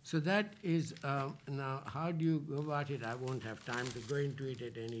 So that is, now how do you go about it? I won't have time to go into it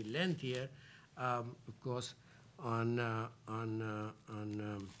at any length here. Of course, on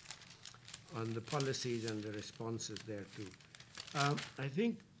the policies and the responses there too. I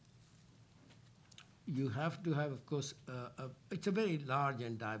think you have to have, of course, it's a very large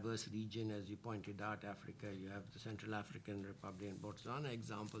and diverse region, as you pointed out, Africa. You have the Central African Republic and Botswana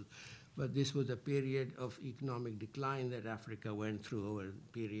example, but this was a period of economic decline that Africa went through over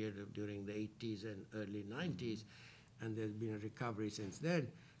a period of during the 80s and early 90s, and there's been a recovery since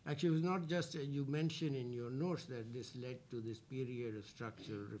then. Actually, it was not just, you mentioned in your notes that this led to this period of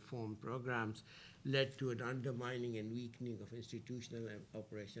structural reform programs, led to an undermining and weakening of institutional and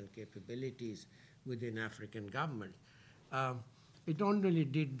operational capabilities within African government. It not only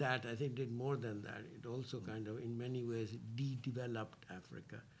did that, I think it did more than that. It also kind of, in many ways, de-developed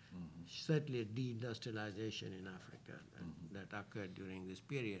Africa. Certainly a de-industrialization in Africa that occurred during this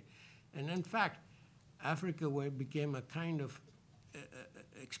period. And in fact, Africa became a kind of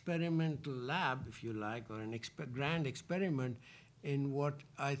experimental lab, if you like, or an grand experiment in what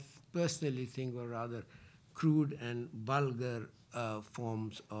I personally think were rather crude and vulgar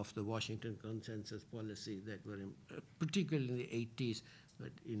forms of the Washington Consensus policy that were particularly in the 80s,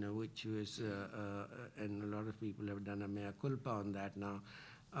 but which was, and a lot of people have done a mea culpa on that now.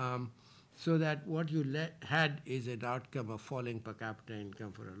 So that what you had is an outcome of falling per capita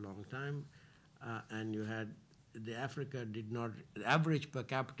income for a long time, and you had the average per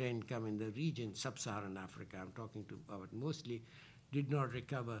capita income in the region, sub-Saharan Africa, I'm talking about mostly, did not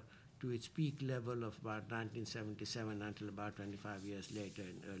recover to its peak level of about 1977 until about 25 years later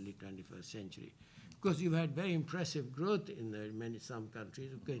in early 21st century. Of course, you've had very impressive growth in some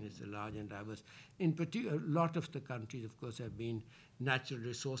countries. Again, it's a large and diverse. In particular, a lot of the countries, of course, have been natural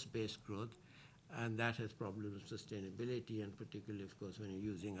resource-based growth, and that has problems of sustainability, and particularly, of course, when you're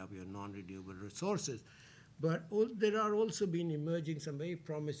using up your non-renewable resources. But there are also been emerging some very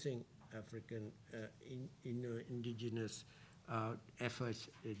promising African indigenous efforts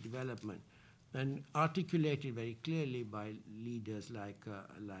at development, and articulated very clearly by leaders like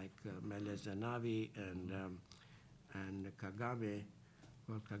Meles Zenawi and Kagame.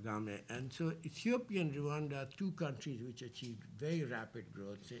 And so Ethiopia and Rwanda are two countries which achieved very rapid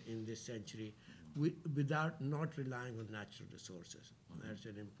growth in this century without not relying on natural resources. That's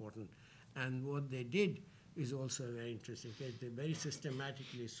an important, and what they did is also a very interesting case. They very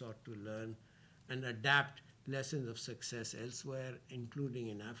systematically sought to learn and adapt lessons of success elsewhere, including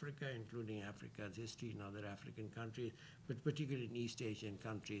in Africa, including Africa's history in other African countries, but particularly in East Asian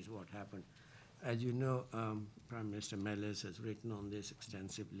countries, what happened. As you know, Prime Minister Meles has written on this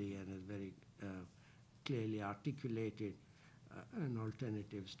extensively and has very clearly articulated an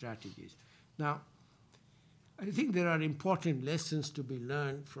alternative strategies. Now, I think there are important lessons to be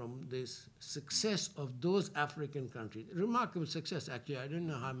learned from this success of those African countries. Remarkable success, actually. I don't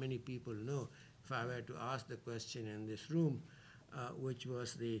know how many people know, if I were to ask the question in this room, which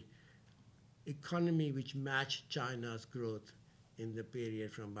was the economy which matched China's growth in the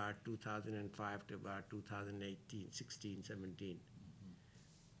period from about 2005 to about 2018, 16, 17.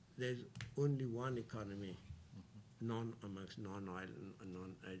 There's only one economy, amongst non-oil,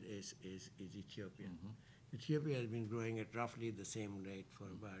 is Ethiopia. Ethiopia has been growing at roughly the same rate for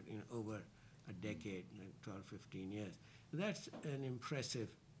about over a decade, like 12, 15 years. That's an impressive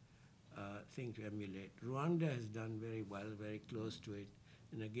thing to emulate. Rwanda has done very well, very close to it.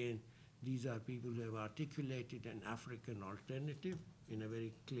 And again, these are people who have articulated an African alternative in a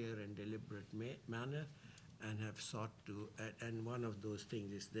very clear and deliberate manner and have sought to, and one of those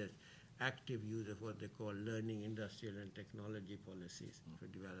things is the active use of what they call learning, industrial, and technology policies for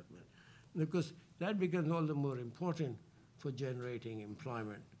development. Because that becomes all the more important for generating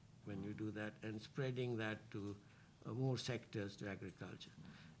employment when you do that and spreading that to more sectors to agriculture.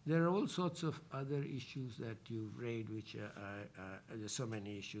 There are all sorts of other issues that you've raised, which there's so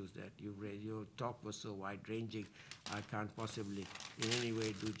many issues that you've raised. Your talk was so wide-ranging, I can't possibly in any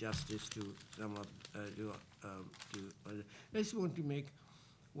way do justice to some of I just want to make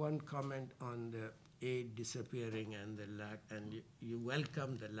one comment on the aid disappearing and the lack, and you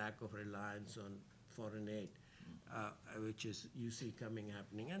welcome the lack of reliance on foreign aid, which is you see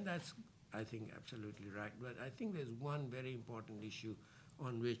happening, and that's, I think, absolutely right. But I think there's one very important issue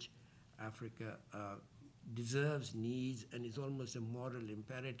on which Africa deserves, needs, and is almost a moral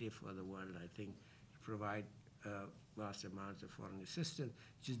imperative for the world, I think, to provide vast amounts of foreign assistance,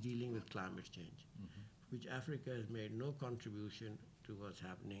 which is dealing with climate change, which Africa has made no contribution to what's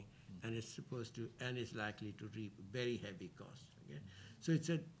happening, and is supposed to, and is likely to reap very heavy costs. Okay? So it's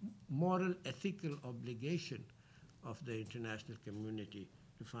a moral, ethical obligation of the international community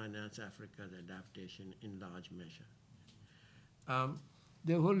to finance Africa's adaptation in large measure.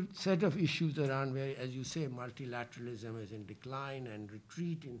 The whole set of issues around where, as you say, multilateralism is in decline and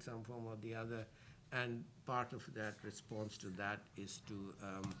retreat in some form or the other, and part of that response to that is to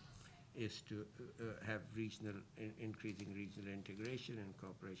have increasing regional integration and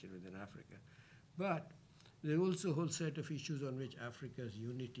cooperation within Africa. But there are also a whole set of issues on which Africa's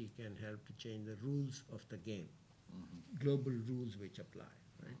unity can help to change the rules of the game, global rules which apply,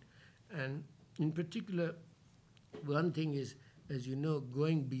 right? And in particular, one thing is, as you know,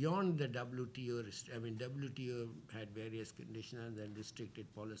 going beyond the WTO, WTO had various conditions and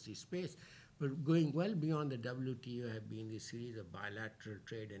restricted policy space, but going well beyond the WTO have been this series of bilateral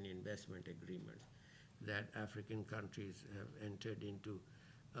trade and investment agreements that African countries have entered into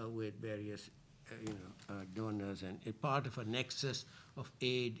with various donors, and a part of a nexus of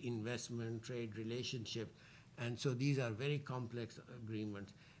aid, investment, trade relationship. And so these are very complex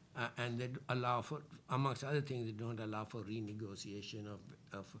agreements. And they allow for, amongst other things, they don't allow for renegotiation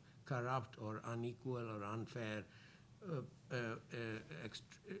of corrupt or unequal or unfair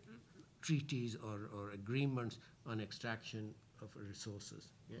treaties or agreements on extraction of resources,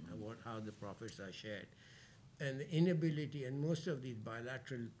 how the profits are shared. And the inability, and most of these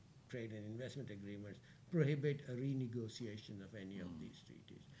bilateral trade and investment agreements prohibit a renegotiation of any of these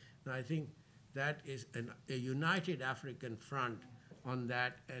treaties. Now, I think that is a united African front on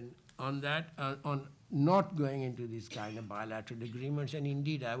that, and on not going into these kind of bilateral agreements, and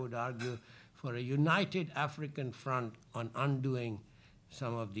indeed I would argue for a united African front on undoing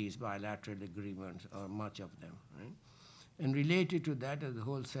some of these bilateral agreements, or much of them, right? And related to that is the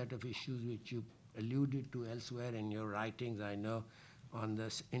whole set of issues which you alluded to elsewhere in your writings, I know, on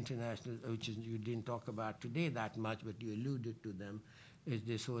this international, which is, you didn't talk about today that much, but you alluded to them, is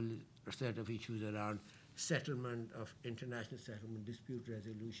this whole set of issues around settlement of international settlement, dispute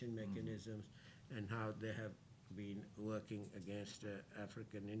resolution mechanisms, and how they have been working against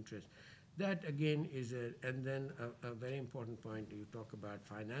African interests. That again is and then a very important point you talk about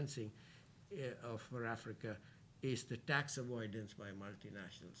financing for Africa is the tax avoidance by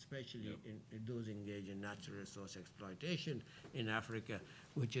multinationals, especially in those engaged in natural resource exploitation in Africa,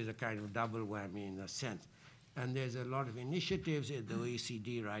 which is a kind of double whammy in a sense. And there's a lot of initiatives at the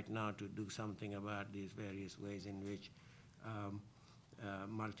OECD right now to do something about these various ways in which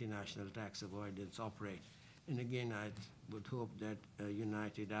multinational tax avoidance operates. And again, I would hope that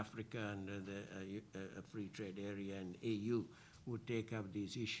United Africa and the Free Trade Area and AU would take up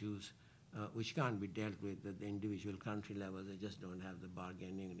these issues, which can't be dealt with at the individual country level. They just don't have the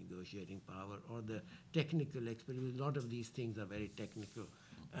bargaining, negotiating power, or the technical expertise. A lot of these things are very technical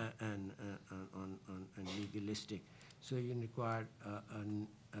and legalistic. So you require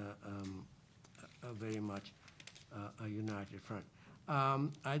a very much a united front.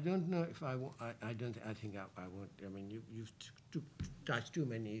 I don't know if I think I won't. I mean, you've touched too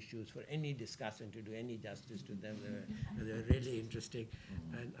many issues for any discussion to do any justice to them. They're really interesting,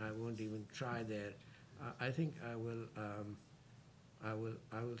 and I won't even try there. I think I will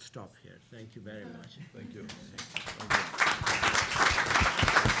stop here. Thank you very much. Thank you.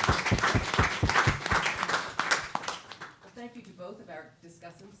 Well, thank you to both of our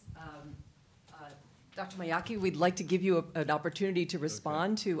discussants. Dr. Mayaki, we'd like to give you an opportunity to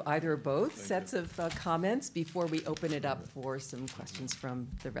respond to either or both sets of comments before we open it up for some questions from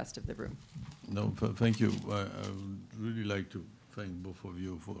the rest of the room. No, thank you. I would really like to thank both of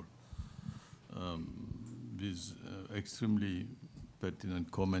you for these extremely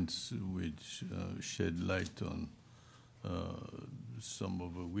pertinent comments which shed light on some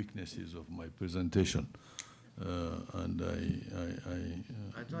of the weaknesses of my presentation. And I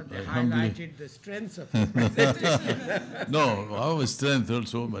thought they highlighted the strengths of the presentation. No, our strength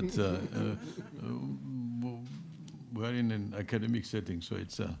also, but we're in an academic setting, so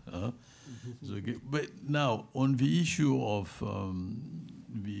it's okay. But now, on the issue of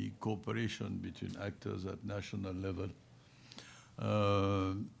the cooperation between actors at national level,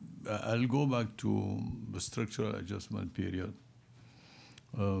 I'll go back to the structural adjustment period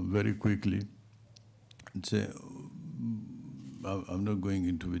very quickly. Say, I'm not going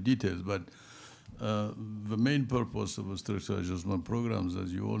into the details, but the main purpose of the structural adjustment programs,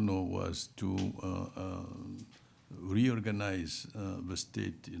 as you all know, was to reorganize the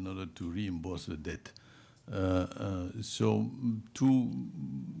state in order to reimburse the debt. So two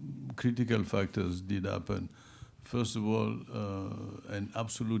critical factors did happen. First of all, an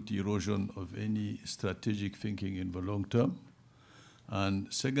absolute erosion of any strategic thinking in the long term.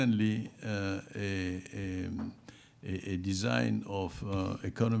 And secondly, a design of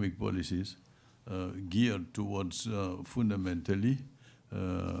economic policies geared towards fundamentally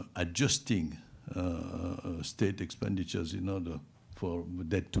adjusting state expenditures in order for the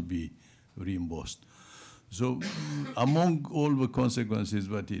debt to be reimbursed. So among all the consequences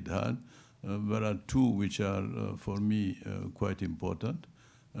that it had, there are two which are, for me, quite important.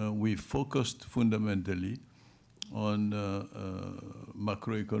 We focused fundamentally on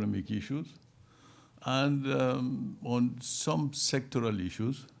macroeconomic issues and on some sectoral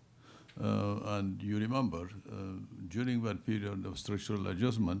issues. And you remember, during that period of structural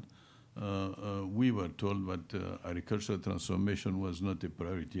adjustment, we were told that agricultural transformation was not a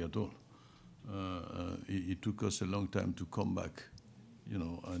priority at all. It took us a long time to come back,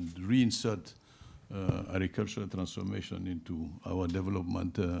 and reinsert agricultural transformation into our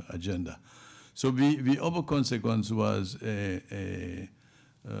development agenda. So the other consequence was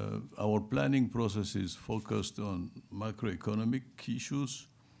our planning processes focused on macroeconomic issues,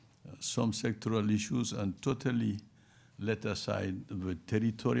 some sectoral issues, and totally let aside the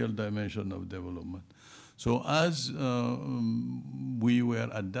territorial dimension of development. So as we were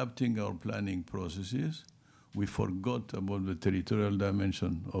adapting our planning processes, we forgot about the territorial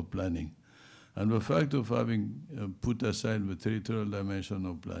dimension of planning. And the fact of having put aside the territorial dimension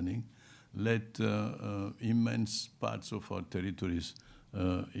of planning led immense parts of our territories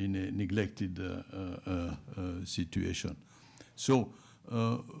in a neglected situation. So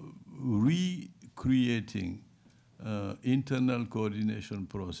recreating internal coordination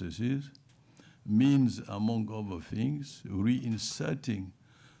processes means, among other things, reinserting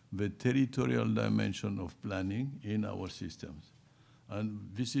the territorial dimension of planning in our systems. And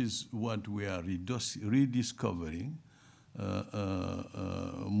this is what we are rediscovering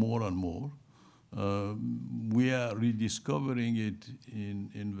more and more. We are rediscovering it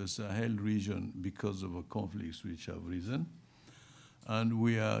in the Sahel region because of the conflicts which have risen. And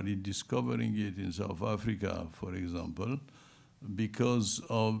we are rediscovering it in South Africa, for example, because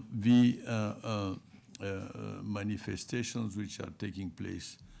of the manifestations which are taking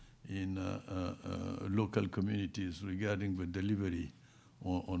place in local communities regarding the delivery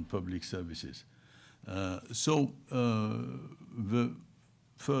on public services. So the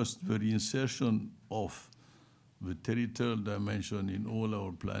reinsertion of the territorial dimension in all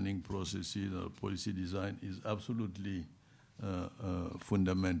our planning processes, our policy design is absolutely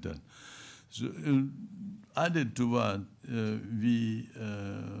fundamental. So, added to that,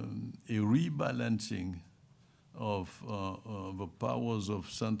 a rebalancing of the powers of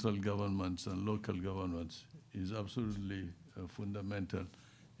central governments and local governments is absolutely fundamental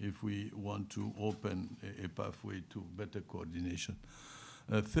if we want to open a pathway to better coordination.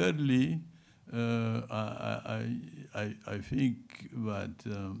 Thirdly, I think that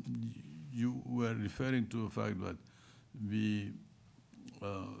you were referring to the fact that the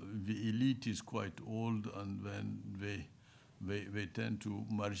elite is quite old, and then they tend to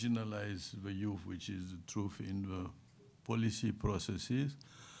marginalize the youth, which is the truth in the policy processes.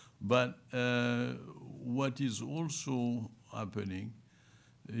 But what is also happening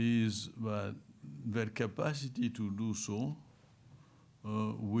is that their capacity to do so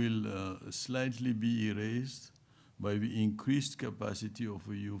will slightly be erased by the increased capacity of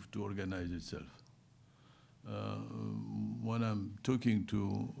the youth to organize itself. When I'm talking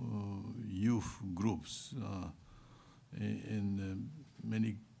to youth groups in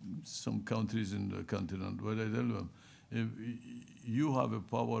some countries in the continent, what I tell them, if you have a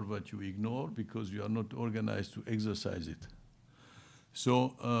power that you ignore because you are not organized to exercise it.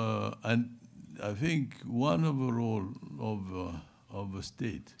 So, and I think one of the role of the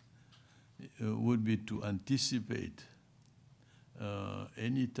state would be to anticipate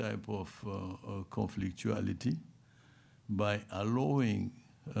any type of conflictuality by allowing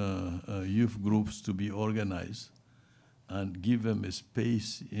youth groups to be organized and give them a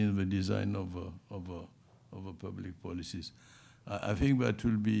space in the design of public policies. I think that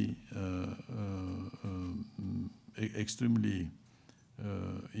will be extremely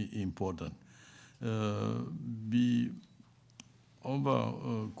important. The other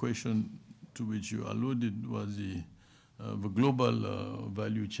question to which you alluded was the global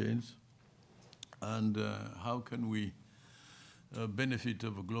value chains, and how can we benefit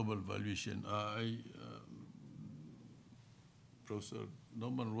of a global value chain. Professor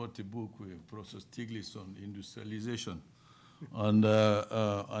Norman wrote a book with Professor Stiglitz on industrialization, and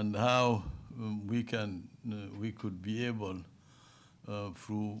how we could be able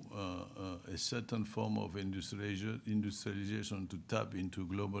through a certain form of industrialization to tap into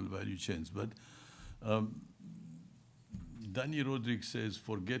global value chains. But Danny Rodriguez says,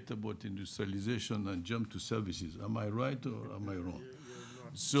 forget about industrialization and jump to services. Am I right or am I wrong?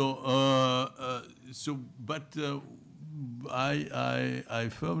 But I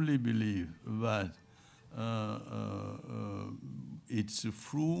firmly believe that it's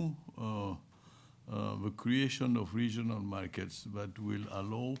through the creation of regional markets that will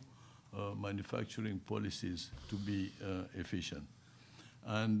allow manufacturing policies to be efficient.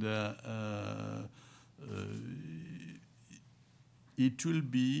 And it will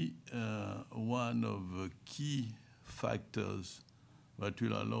be one of the key factors that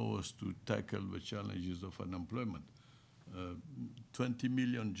will allow us to tackle the challenges of unemployment. 20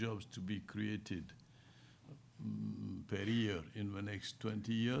 million jobs to be created per year in the next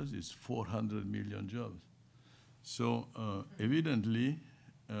 20 years is 400 million jobs. So evidently,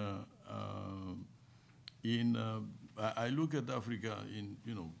 I look at Africa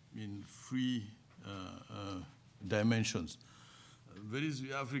in three dimensions. There is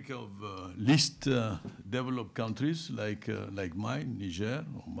the Africa of least developed countries like mine, Niger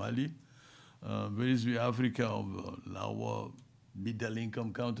or Mali. There is the Africa of lower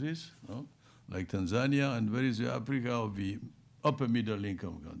middle-income countries, like Tanzania, and there is the Africa of the upper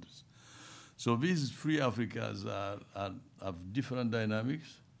middle-income countries. So these three Africas have different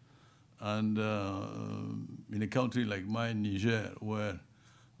dynamics, and in a country like mine, Niger, where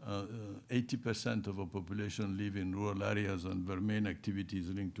 80% of the population live in rural areas and their main activity is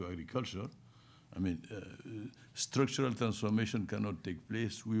linked to agriculture, I mean, structural transformation cannot take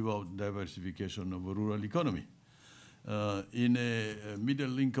place without diversification of a rural economy. In a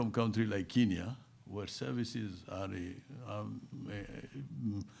middle-income country like Kenya, where services are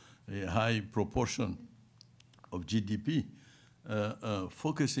a high proportion of GDP,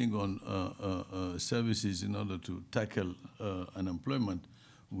 focusing on services in order to tackle unemployment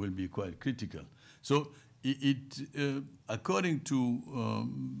will be quite critical. So according to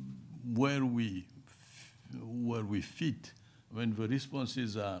where we fit, when the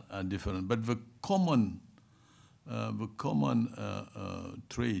responses are different, but the common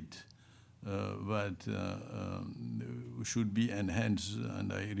trait that should be enhanced,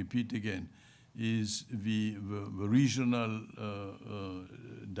 and I repeat again, is the regional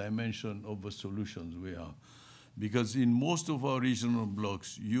dimension of the solutions we have. Because in most of our regional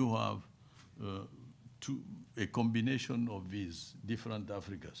blocks, you have a combination of these different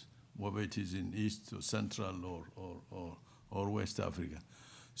Africas, whether it is in East or Central or West Africa.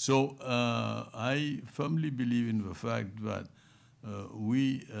 So I firmly believe in the fact that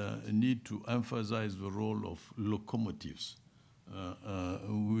we need to emphasize the role of locomotives,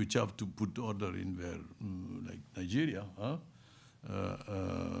 which have to put order in their, like Nigeria,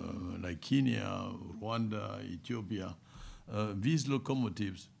 like Kenya, Rwanda, Ethiopia. These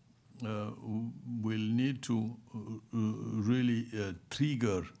locomotives will need to really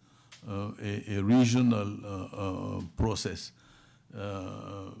trigger a regional process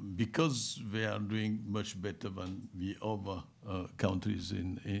because they are doing much better than the other countries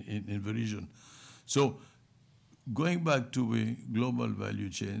in the region. So going back to the global value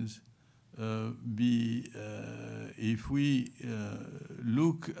chains, if we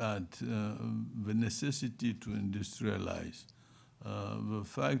look at the necessity to industrialize, the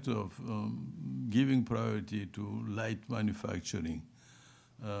fact of giving priority to light manufacturing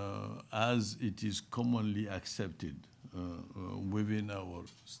as it is commonly accepted within our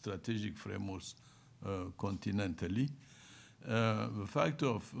strategic frameworks continentally, the fact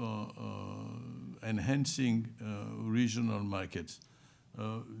of enhancing regional markets,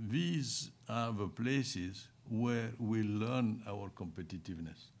 these are the places where we learn our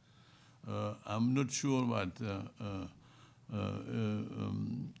competitiveness. I'm not sure that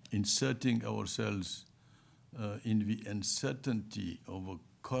inserting ourselves in the uncertainty of a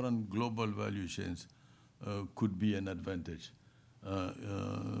current global value chains could be an advantage.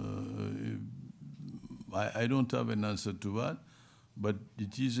 I don't have an answer to that, but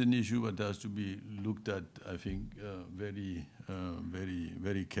it is an issue that has to be looked at, I think, very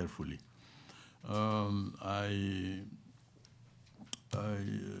carefully. I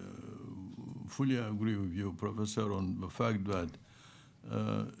fully agree with you, Professor, on the fact that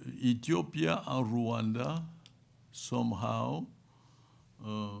Ethiopia and Rwanda somehow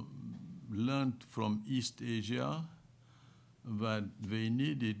learned from East Asia that they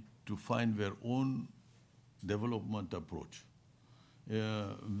needed to find their own development approach.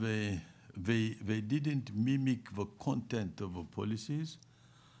 They didn't mimic the content of the policies.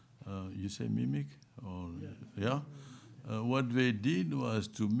 You say mimic? Or, yeah? What they did was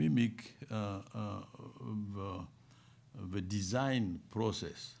to mimic the design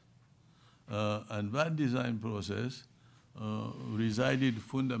process. And that design process resided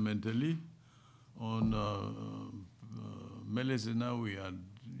fundamentally on Mele Zenawi had,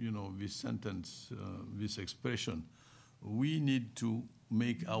 this sentence, this expression. We need to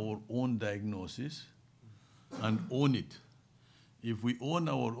make our own diagnosis and own it. If we own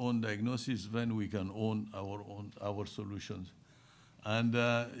our own diagnosis, then we can own our solutions. And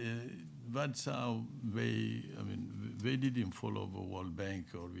that's how they didn't follow the World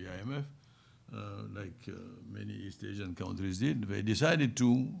Bank or the IMF, like many East Asian countries did. They decided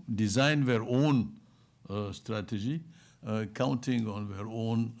to design their own strategy, counting on their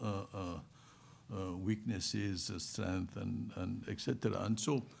own weaknesses, strength, and etc. And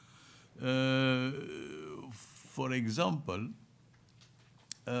so, for example,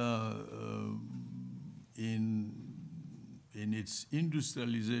 in its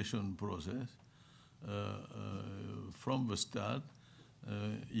industrialization process, from the start,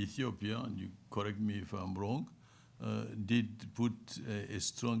 Ethiopia, and you correct me if I'm wrong, did put a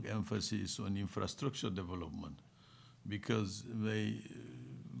strong emphasis on infrastructure development because they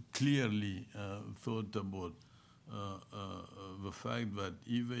clearly thought about the fact that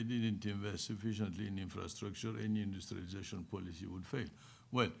if they didn't invest sufficiently in infrastructure, any industrialization policy would fail.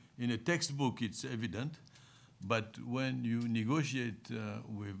 Well, in a textbook, it's evident, but when you negotiate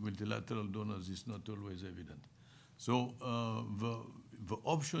with multilateral donors, it's not always evident. So the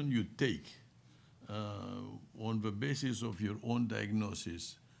option you take on the basis of your own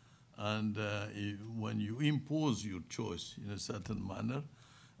diagnosis and when you impose your choice in a certain manner,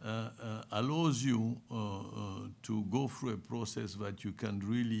 allows you to go through a process that you can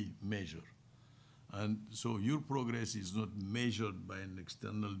really measure. And so your progress is not measured by an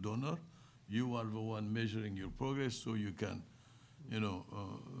external donor. You are the one measuring your progress, so you can,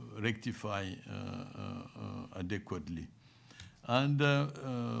 rectify adequately. And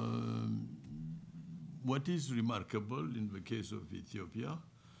what is remarkable in the case of Ethiopia,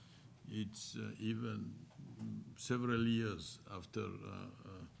 it's even several years after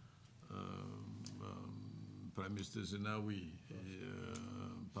Prime Minister Zenawi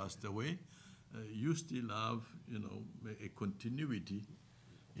passed away, you still have, a continuity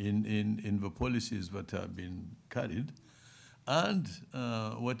in the policies that have been carried. And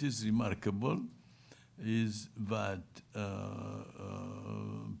what is remarkable is that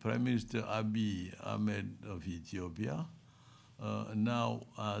Prime Minister Abiy Ahmed of Ethiopia now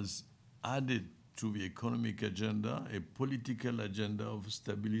has added to the economic agenda a political agenda of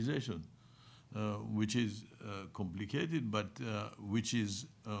stabilization, which is complicated, but which is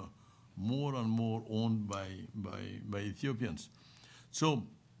more and more owned by Ethiopians. So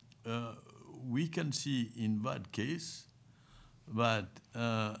we can see in that case that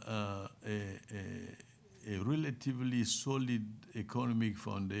a relatively solid economic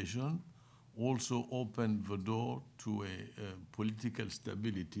foundation also opened the door to a political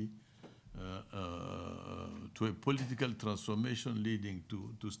stability, to a political transformation leading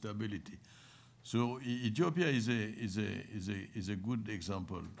to stability. So Ethiopia is a good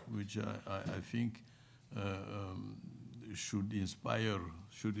example, which I think should inspire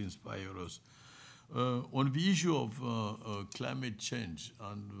us. On the issue of climate change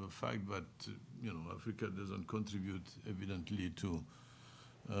and the fact that Africa doesn't contribute evidently to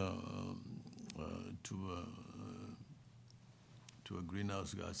a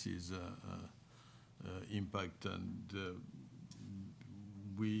greenhouse gases impact, and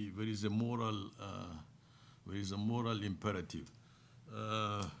there is a moral imperative.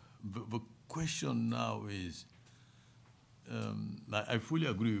 The question now is, I fully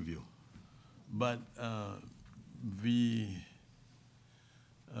agree with you, but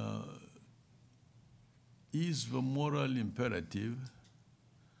is the moral imperative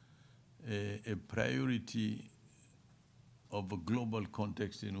a priority of the global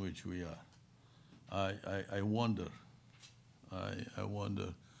context in which we are? I wonder. I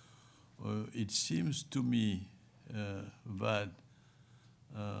wonder. It seems to me that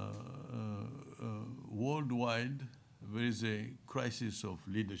worldwide there is a crisis of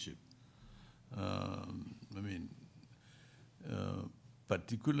leadership.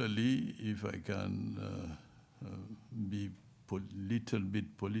 Particularly if I can be a little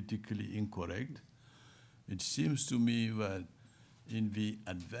bit politically incorrect, it seems to me that in the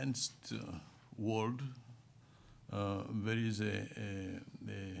advanced world, there is a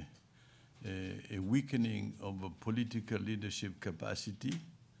weakening of a political leadership capacity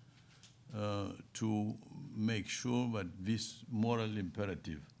to make sure that this moral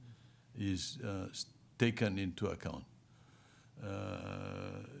imperative is taken into account.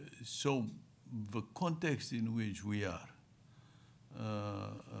 So the context in which we are,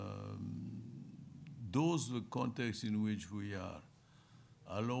 the contexts in which we are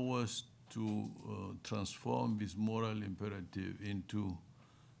allow us to transform this moral imperative into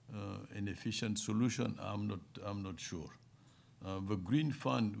an efficient solution. I'm not sure. The Green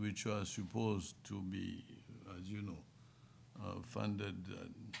Fund, which was supposed to be, as you know, funded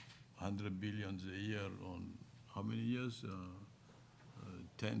 100 billion a year on how many years?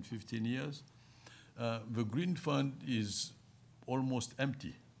 10, 15 years. The Green Fund is almost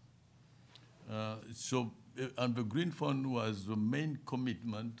empty. And the Green Fund was the main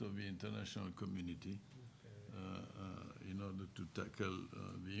commitment of the international community in order to tackle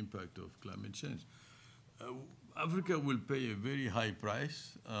the impact of climate change. Africa will pay a very high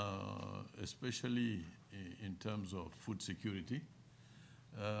price, especially in terms of food security,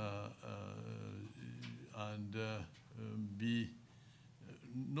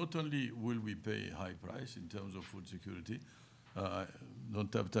 not only will we pay a high price in terms of food security, I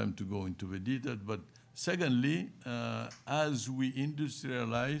don't have time to go into the details, but secondly, as we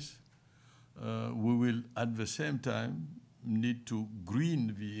industrialize, we will at the same time need to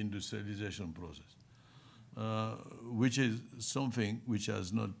green the industrialization process, which is something which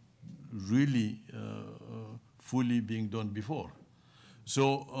has not really fully been done before.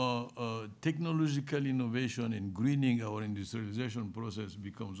 So technological innovation in greening our industrialization process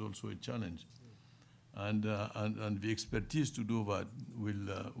becomes also a challenge. And the expertise to do that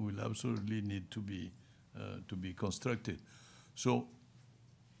will absolutely need to be constructed. So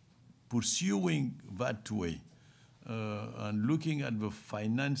pursuing that way and looking at the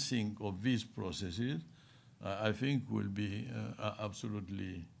financing of these processes, I think will be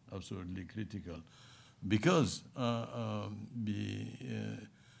absolutely critical, because the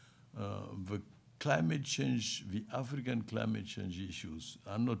climate change, the African climate change issues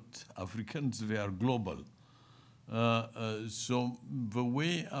are not Africans, they are global. So the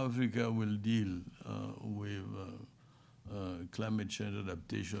way Africa will deal with climate change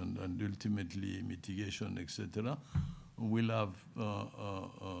adaptation and ultimately mitigation, etc., will have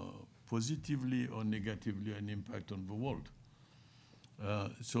positively or negatively an impact on the world.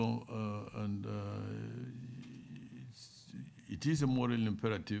 It is a moral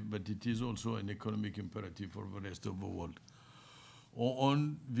imperative, but it is also an economic imperative for the rest of the world.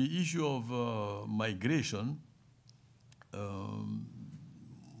 On the issue of migration,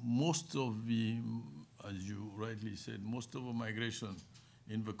 most of the, as you rightly said, most of the migration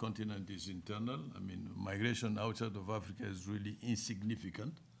in the continent is internal. I mean, migration outside of Africa is really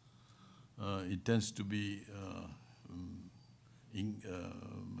insignificant. it tends to be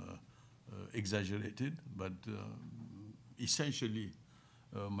exaggerated, but essentially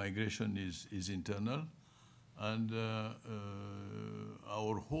migration is internal. And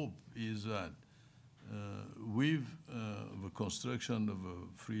our hope is that with the construction of a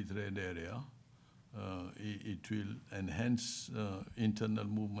free trade area, it will enhance internal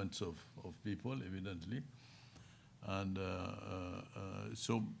movements of people, evidently. And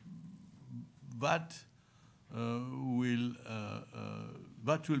so that will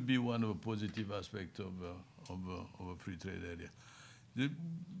be one of the positive aspects of a free trade area.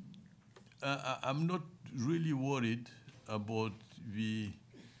 I'm not really worried about the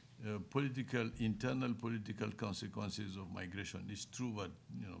internal political consequences of migration. It's true that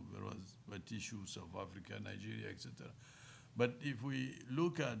there was that issue, South Africa, Nigeria, etc. But if we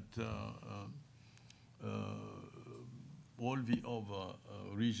look at all the other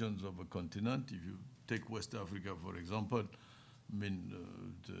regions of the continent, if you take West Africa, for example, I mean,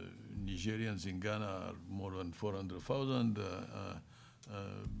 the Nigerians in Ghana are more than 400,000.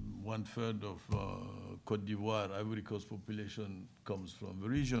 1/3 of Côte d'Ivoire, Ivory Coast population comes from the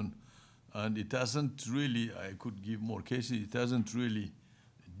region. And it hasn't really, I could give more cases, it hasn't really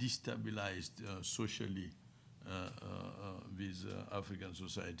destabilized socially these African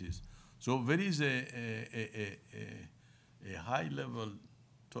societies. So there is a high-level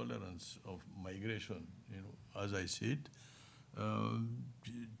tolerance of migration, as I see it.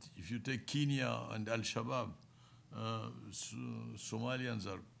 If you take Kenya and Al-Shabaab, Somalians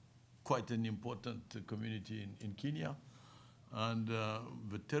are quite an important community in Kenya. And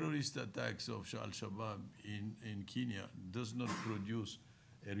the terrorist attacks of Al-Shabaab in Kenya does not produce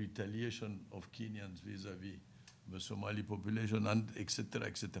a retaliation of Kenyans vis-a-vis the Somali population, and et cetera,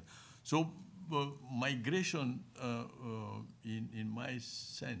 et cetera. So migration, in my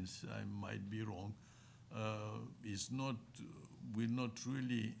sense, I might be wrong, will not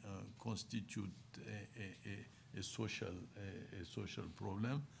really constitute a social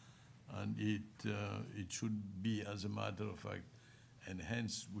problem, and it should be, as a matter of fact,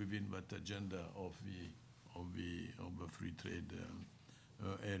 enhanced within that agenda of the free trade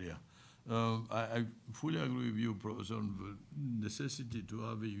area. I fully agree with you, Professor, on the necessity to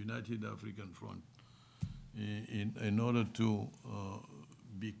have a united African front in order to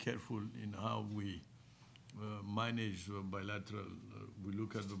be careful in how we manage bilateral. We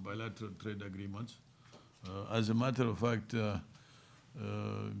look at the bilateral trade agreements. As a matter of fact, as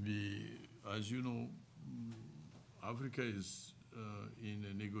you know, Africa is in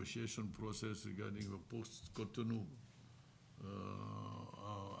a negotiation process regarding the post-Cotonou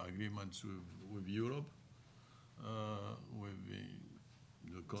agreements with Europe, with the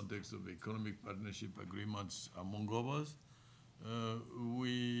context of economic partnership agreements, among others.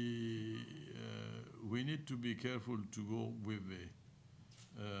 We need to be careful to go with a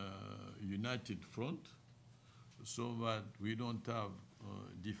united front, so that we don't have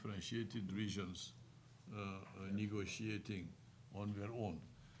differentiated regions negotiating on their own,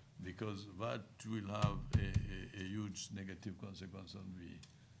 because that will have a huge negative consequence on the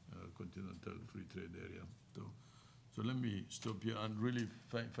continental free trade area. So let me stop here, and really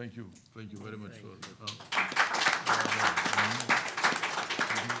thank you very much for.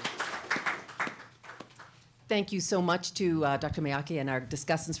 Thank you so much to Dr. Mayaki and our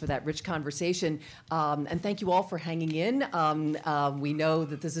discussants for that rich conversation. And thank you all for hanging in. We know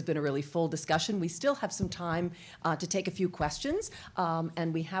that this has been a really full discussion. We still have some time to take a few questions.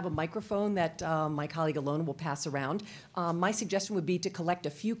 And we have a microphone that my colleague Alona will pass around. My suggestion would be to collect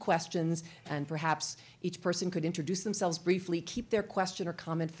a few questions, and perhaps each person could introduce themselves briefly, keep their question or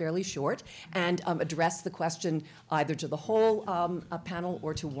comment fairly short, and address the question either to the whole panel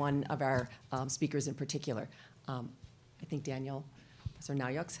or to one of our speakers in particular. I think Daniel, Professor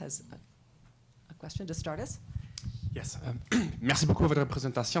Nayox, has a question to start us. Yes, merci beaucoup pour votre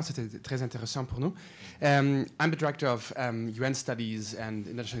présentation. C'était très intéressant pour nous. I'm the director of UN Studies and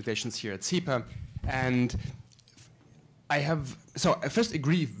International Relations here at CEPA, and I first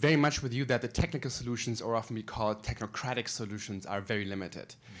agree very much with you that the technical solutions, or often we call technocratic solutions, are very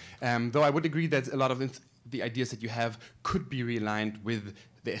limited. Though I would agree that a lot of the ideas that you have could be realigned with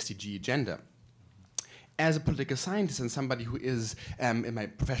the SDG agenda. As a political scientist and somebody who is, in my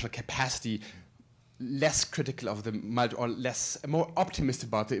professional capacity, less critical of the more optimistic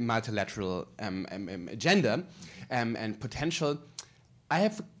about the multilateral agenda and potential, I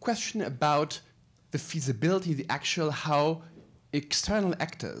have a question about the feasibility, the actual how external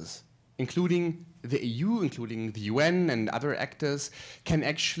actors, including the EU, including the UN and other actors, can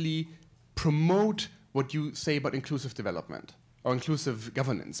actually promote what you say about inclusive development. or inclusive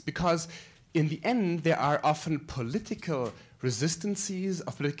governance? Because in the end, there are often political resistances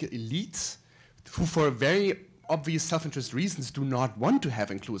of political elites who, for very obvious self-interest reasons, do not want to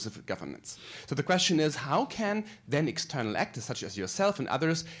have inclusive governance. So the question is, how can then external actors, such as yourself and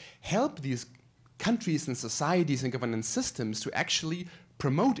others, help these countries and societies and governance systems to actually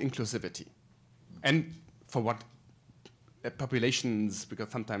promote inclusivity? And for what populations, because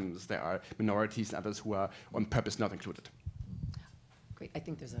sometimes there are minorities and others who are on purpose not included. Great. I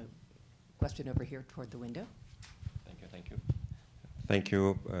think there's a question over here toward the window. Thank you, thank you. Thank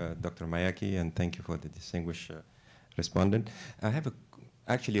you, Dr. Mayaki, and thank you for the distinguished respondent. I have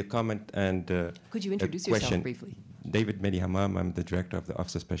actually a comment and could you introduce yourself briefly? David Mehdi Hammam, I'm the director of the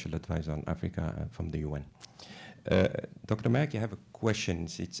Office of Special Advisor on Africa from the UN. Dr. Mayaki, I have a question.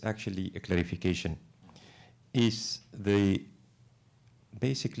 It's actually a clarification. Is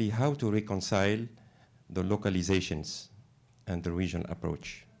basically how to reconcile the localizations and the regional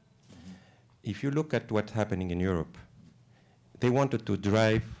approach? If you look at what's happening in Europe, they wanted to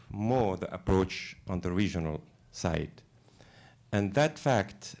drive more the approach on the regional side. And that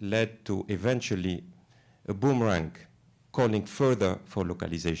fact led to eventually a boomerang calling further for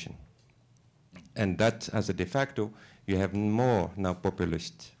localization. And that, as a de facto, you have more now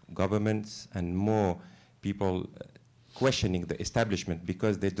populist governments and more people questioning the establishment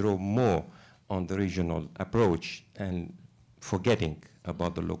because they draw more on the regional approach and forgetting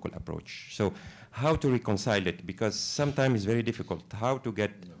about the local approach. So how to reconcile it? Because sometimes it's very difficult how to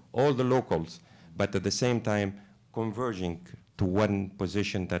get all the locals, but at the same time converging to one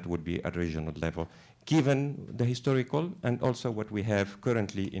position that would be at regional level, given the historical and also what we have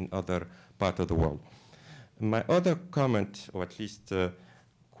currently in other parts of the world. My other comment, or at least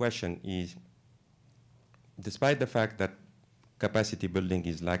question, is despite the fact that capacity building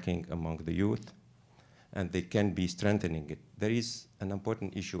is lacking among the youth, and they can be strengthening it, there is an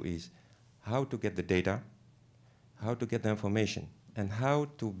important issue is how to get the data, how to get the information, and how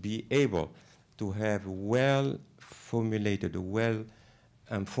to be able to have well-formulated,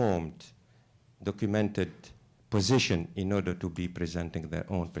 well-informed, documented position in order to be presenting their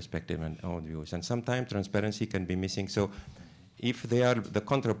own perspective and own views. And sometimes transparency can be missing. So if they are the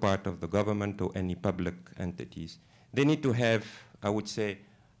counterpart of the government or any public entities, they need to have, I would say,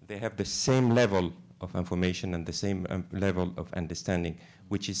 they have the same level of information and the same level of understanding,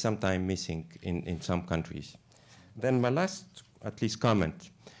 which is sometimes missing in some countries. Then my last, at least, comment.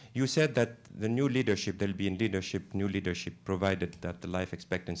 You said that the new leadership, there'll be new leadership, provided that the life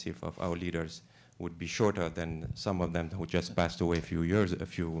expectancy of our leaders would be shorter than some of them who just passed away a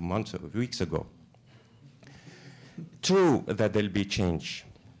few months or weeks ago. True that there'll be change.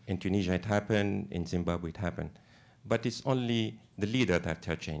 In Tunisia it happened, in Zimbabwe it happened. But it's only the leader that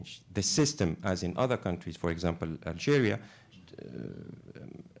has changed. The system, as in other countries, for example, Algeria,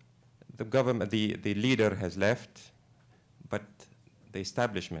 the government, the leader has left, but the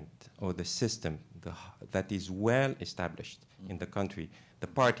establishment or the system that is well established in the country, the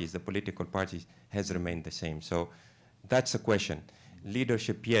parties, the political parties, has remained the same. So that's a question.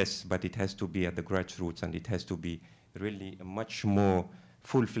 Leadership, yes, but it has to be at the grassroots, and it has to be really a much more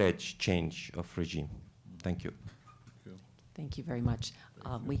full-fledged change of regime. Thank you. Thank you very much.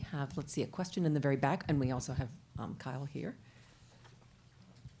 We have, let's see, a question in the very back, and we also have Kyle here.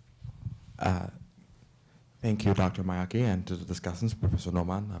 Thank you, Dr. Mayaki, and to the discussants, Professor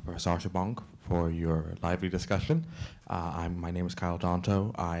Noman, Professor Archibong, for your lively discussion. My name is Kyle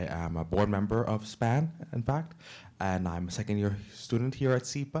Donto. I am a board member of SPAN, in fact, and I'm a second-year student here at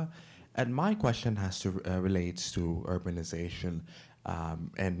SIPA. And my question has to relates to urbanization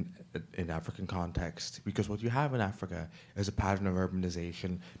and in African context, because what you have in Africa is a pattern of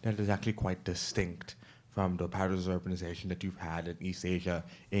urbanization that is actually quite distinct from the patterns of urbanization that you've had in East Asia,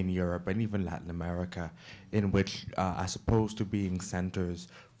 in Europe, and even Latin America, in which, as opposed to being centers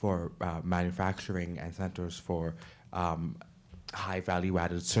for manufacturing and centers for high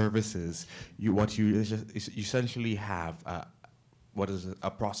value-added services, you essentially have what is a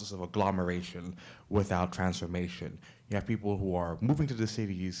process of agglomeration without transformation. You have people who are moving to the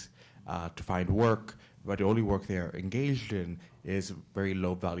cities to find work, but the only work they're engaged in is very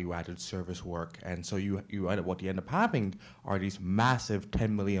low value-added service work. And so what you end up having are these massive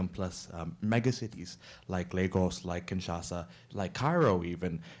 10 million plus megacities like Lagos, like Kinshasa, like Cairo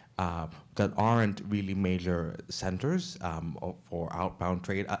even, that aren't really major centers for outbound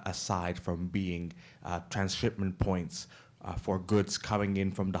trade, aside from being transshipment points for goods coming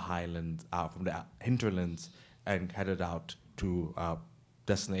in from the highlands, from the hinterlands, and headed out to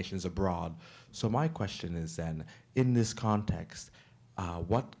destinations abroad. So my question is then, in this context,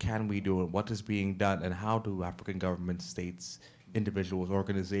 what can we do and what is being done, and how do African governments, states, individuals,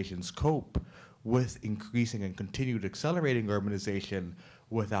 organizations cope with increasing and continued accelerating urbanization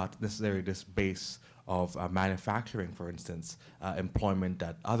without necessarily this base of manufacturing, for instance, employment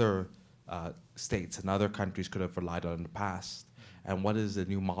that other states and other countries could have relied on in the past? And what is the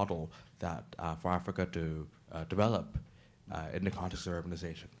new model that for Africa to develop in the context of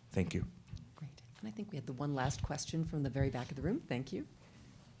urbanization? Thank you. Great. And I think we had the one last question from the very back of the room. Thank you.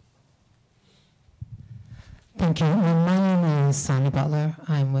 Thank you. My name is Sonny Butler.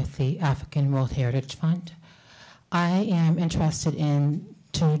 I'm with the African World Heritage Fund. I am interested in,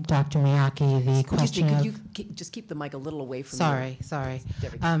 to Dr. Mayaki, the question Excuse me, of... could you just keep the mic a little away from Sorry.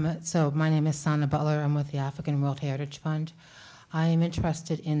 There we go. So my name is Sana Butler. I'm with the African World Heritage Fund. I am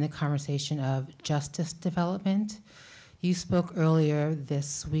interested in the conversation of justice development. You spoke earlier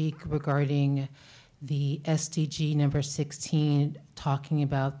this week regarding the SDG number 16, talking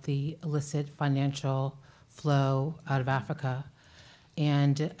about the illicit financial flow out of Africa,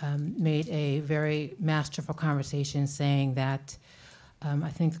 and made a very masterful conversation saying that, I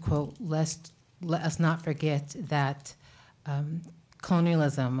think the quote, let us not forget that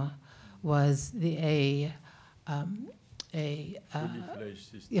colonialism was a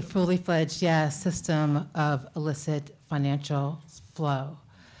fully fledged system of illicit financial flow.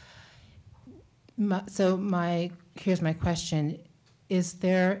 Here's my question. Is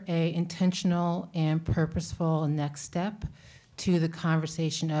there an intentional and purposeful next step to the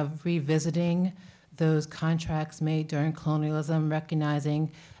conversation of revisiting those contracts made during colonialism,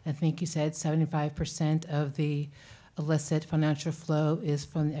 recognizing, I think you said 75% of the illicit financial flow is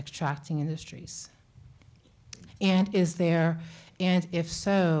from the extracting industries? And if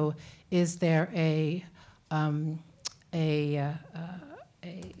so, is there a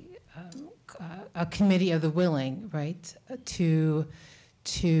committee of the willing, right, to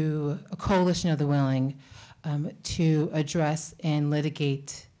a coalition of the willing to address and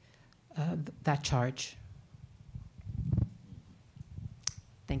litigate that charge?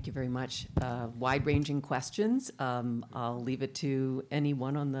 Thank you very much. Wide-ranging questions. I'll leave it to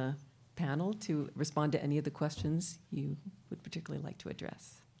anyone on the panel to respond to any of the questions you would particularly like to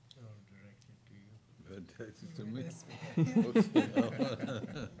address.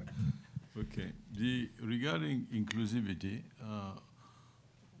 Okay. Regarding inclusivity,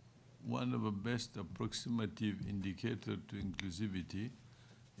 one of the best approximative indicator to inclusivity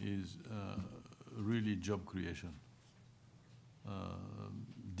is really job creation.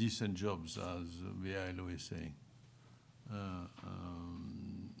 Decent jobs, as Vialo is saying.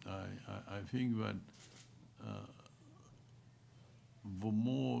 I think that the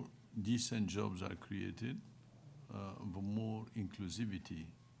more decent jobs are created, the more inclusivity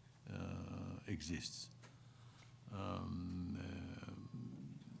exists.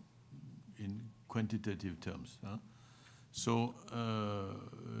 In quantitative terms. So,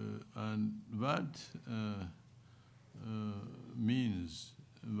 and that means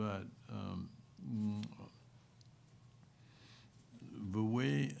that the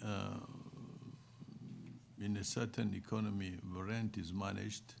way in a certain economy the rent is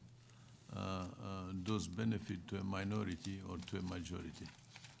managed does benefit to a minority or to a majority.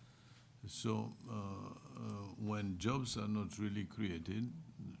 So when jobs are not really created,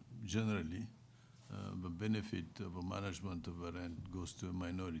 generally, the benefit of a management of a rent goes to a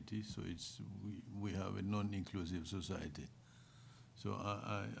minority, so we have a non-inclusive society. So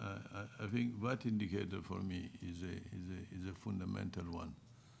I think that indicator for me is a fundamental one.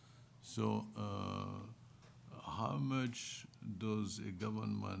 So how much does a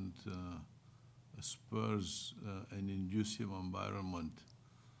government spurs an inducive environment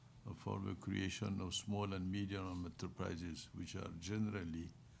for the creation of small and medium enterprises, which are generally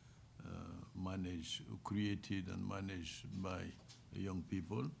created and managed by young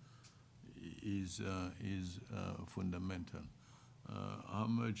people, is fundamental. How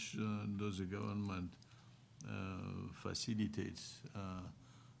much does the government facilitates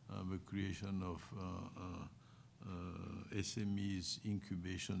the creation of SMEs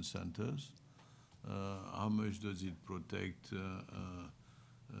incubation centers? How much does it protect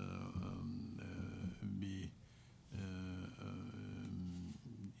the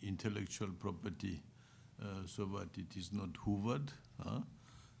intellectual property so that it is not hoovered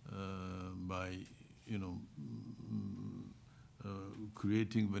by,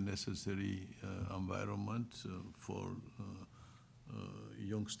 creating the necessary environment for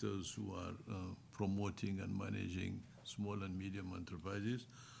youngsters who are promoting and managing small and medium enterprises.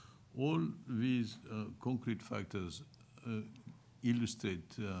 All these concrete factors illustrate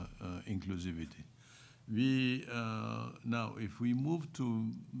inclusivity. Now, if we move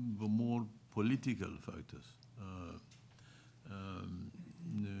to the more political factors,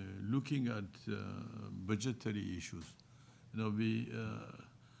 looking at budgetary issues, you know,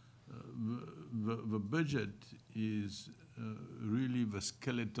 the budget is really the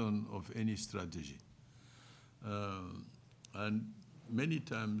skeleton of any strategy. And many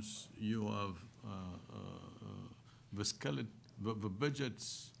times you have the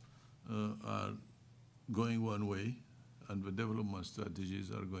budgets are going one way, and the development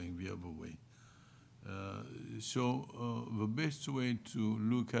strategies are going the other way. So the best way to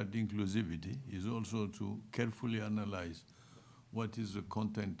look at inclusivity is also to carefully analyze what is the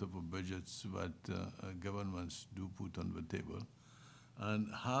content of the budgets that governments do put on the table, and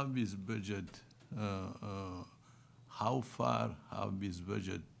how this budget, how far have this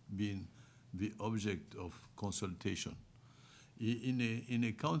budget been the object of consultation. In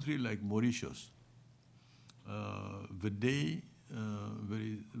a country like Mauritius, the day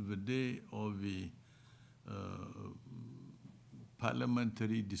of the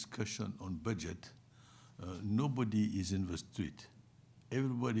parliamentary discussion on budget, nobody is in the street.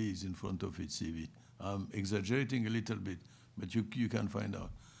 Everybody is in front of its TV. I'm exaggerating a little bit, but you can find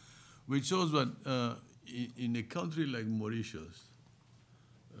out. Which shows that in a country like Mauritius,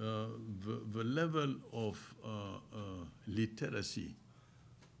 the level of literacy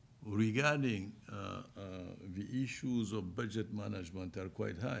regarding the issues of budget management are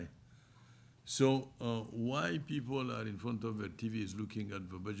quite high. So why people are in front of their TVs looking at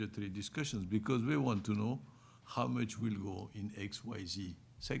the budgetary discussions? Because they want to know how much will go in X, Y, Z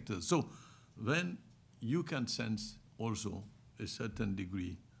sectors. So then you can sense also a certain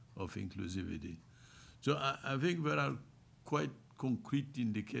degree of inclusivity. So I think there are quite concrete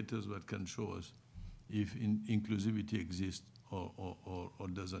indicators that can show us if inclusivity exists or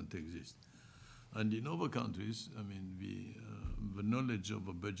doesn't exist. And in other countries, I mean, the knowledge of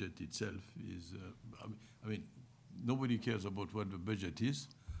a budget itself is, I mean, nobody cares about what the budget is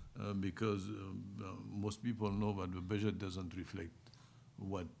because most people know that the budget doesn't reflect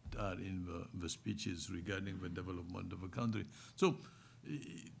what are in the speeches regarding the development of a country. So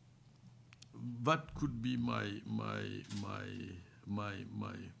that could be my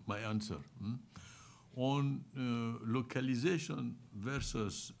answer. On localization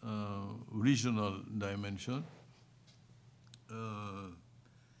versus regional dimension,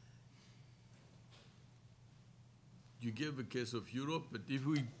 you gave a case of Europe, but if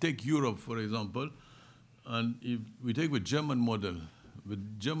we take Europe, for example, and if we take the German model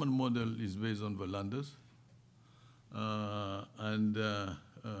is based on the Landers, and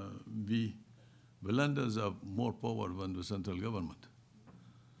the Landers have more power than the central government.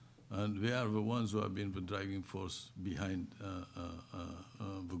 And they are the ones who have been the driving force behind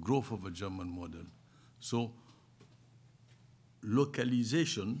the growth of the German model. So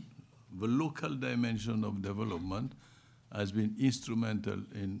localization, the local dimension of development, has been instrumental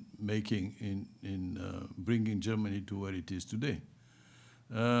in making, in bringing Germany to where it is today.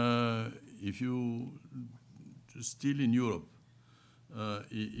 If you, still in Europe,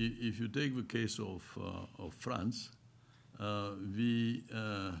 if you take the case of France, the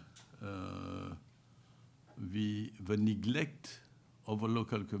neglect of the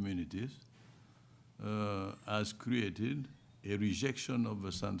local communities has created a rejection of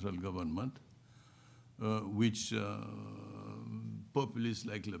the central government, which populists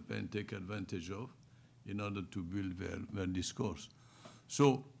like Le Pen take advantage of in order to build their discourse.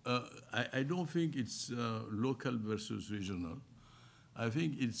 So I don't think it's local versus regional. I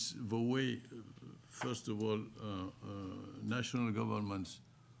think it's the way, first of all, national governments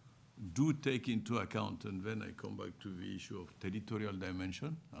do take into account, and then I come back to the issue of territorial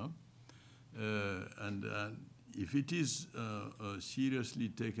dimension. And if it is seriously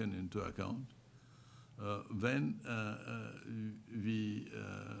taken into account, then the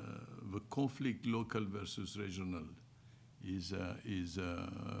conflict local versus regional is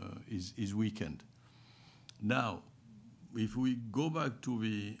weakened. Now, if we go back to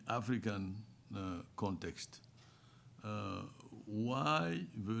the African context, why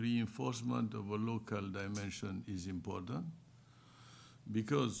the reinforcement of a local dimension is important?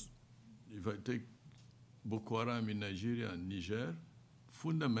 Because if I take Boko Haram in Nigeria and Niger,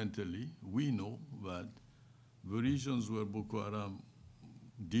 fundamentally, we know that the regions where Boko Haram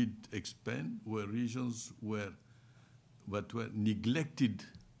did expand were regions that were neglected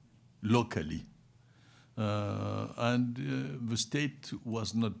locally, and the state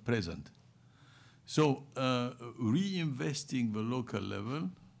was not present. So reinvesting the local level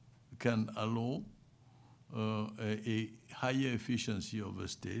can allow a higher efficiency of the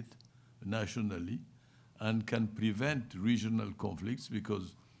state nationally, and can prevent regional conflicts,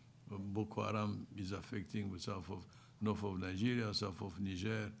 because Boko Haram is affecting the north of Nigeria, south of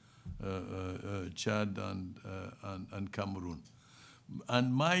Niger, Chad, and Cameroon.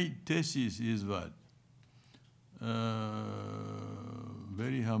 And my thesis is that,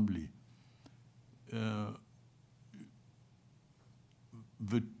 very humbly,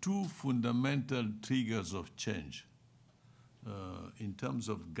 the two fundamental triggers of change in terms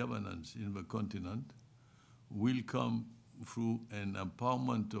of governance in the continent will come through an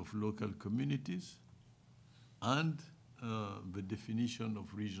empowerment of local communities and the definition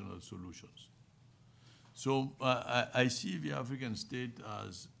of regional solutions. So I see the African state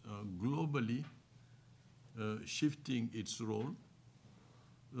as globally shifting its role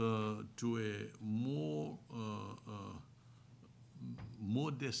to a more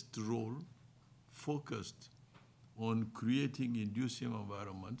modest role focused on creating inducing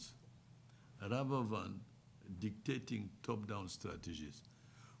environments rather than dictating top-down strategies,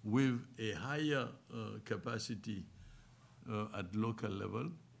 with a higher capacity at local level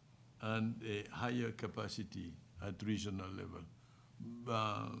and a higher capacity at regional level.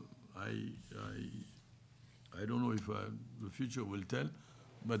 I don't know if the future will tell,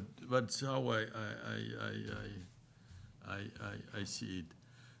 but that's how I see it.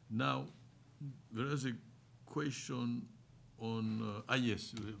 Now, there is a question on,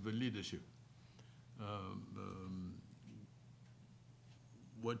 yes, the leadership.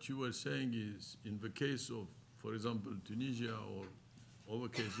 What you were saying is, in the case of, for example, Tunisia or other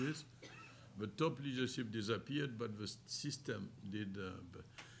cases, the top leadership disappeared, but the system did.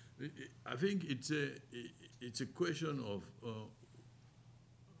 I think it's a question of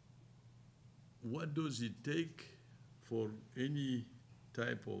what does it take for any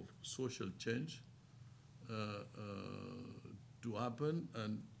type of social change to happen,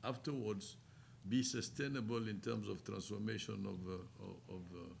 and afterwards be sustainable in terms of transformation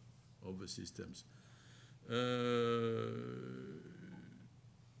of the systems.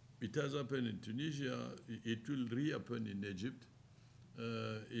 It has happened in Tunisia. It will rehappen in Egypt.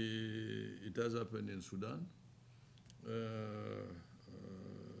 It has happened in Sudan.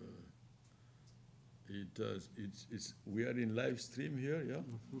 We are in live stream here, yeah?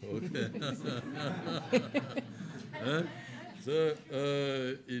 Okay. So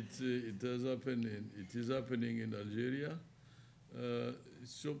it is happening in Algeria.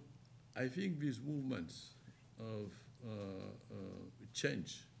 So I think these movements of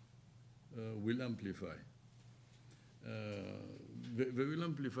change will amplify. They will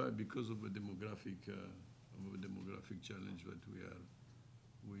amplify because of the demographic challenge that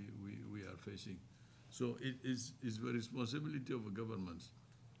we are facing. So it is the responsibility of the governments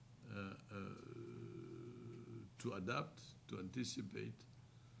to adapt, to anticipate,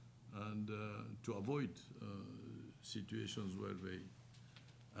 and to avoid situations where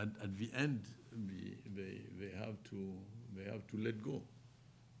at the end, they have to let go.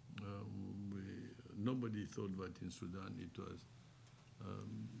 Nobody thought that in Sudan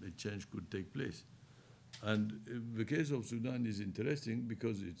a change could take place. And the case of Sudan is interesting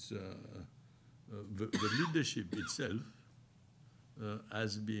because it's the leadership itself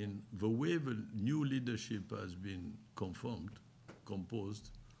has been, the way the new leadership has been composed,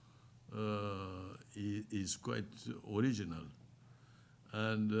 is quite original.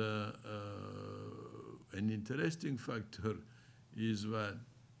 And an interesting factor is that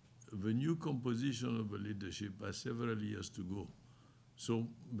the new composition of the leadership has several years to go. So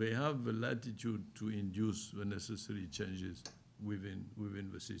they have the latitude to induce the necessary changes within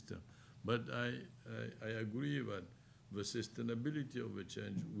the system. But I agree that the sustainability of the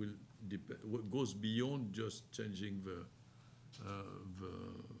change goes beyond just changing the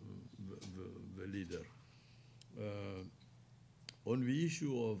leader. On the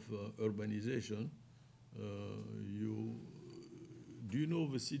issue of urbanization, do you know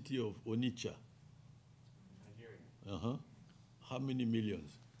the city of Onitsha? Nigeria. How many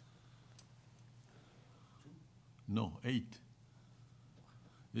millions? 2? No, 8.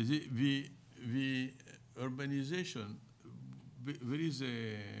 You see, the urbanization, there is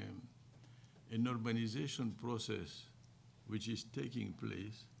an urbanization process which is taking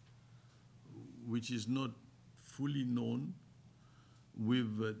place, which is not fully known,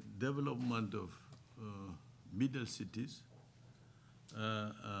 with the development of middle cities.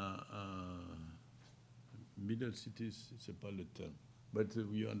 Middle cities, c'est pas le terme, but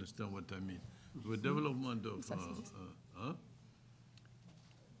you understand what I mean. The development of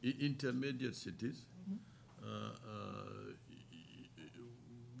intermediate cities.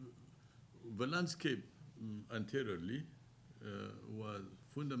 The landscape anteriorly was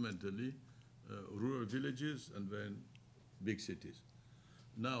fundamentally rural villages and then big cities.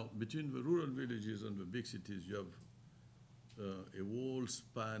 Now, between the rural villages and the big cities, you have a whole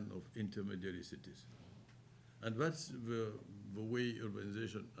span of intermediary cities. And that's the way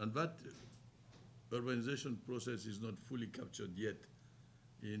urbanization, and that urbanization process is not fully captured yet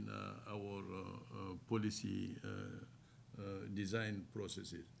in our policy design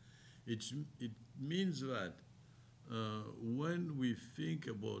processes. It means that when we think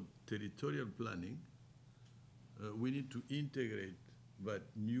about territorial planning, we need to integrate that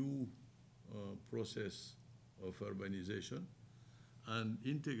new process of urbanization and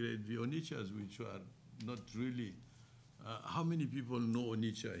integrate the Onitsha's, which are not really, how many people know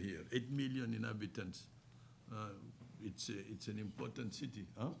Onitsha here? 8 million inhabitants. It's an important city.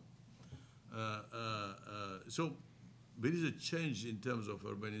 Huh? So there is a change in terms of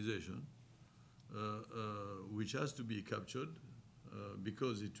urbanization, which has to be captured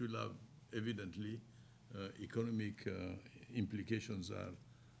because it will have evidently economic implications are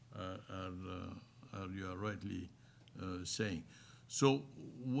you are rightly saying. So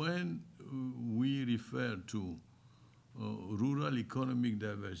when we refer to rural economic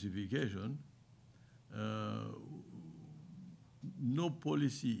diversification, no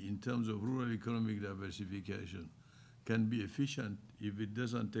policy in terms of rural economic diversification can be efficient if it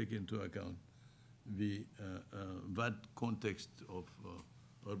doesn't take into account the that context of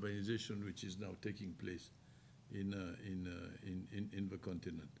urbanization which is now taking place in the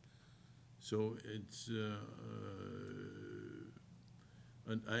continent. So it's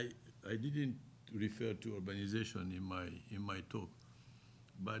and I didn't refer to urbanization in my talk,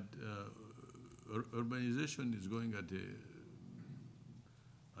 but urbanization is going at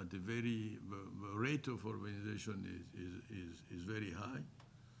a very, the rate of urbanization is very high,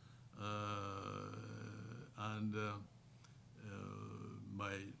 and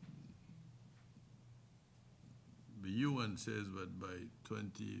the UN says that by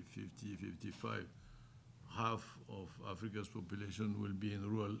 2050, 55, half of Africa's population will be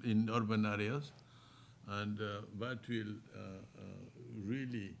in urban areas, and that will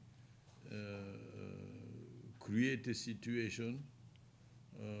really create a situation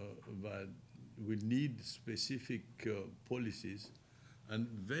that will need specific policies, and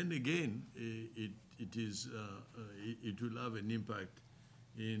then again it will have an impact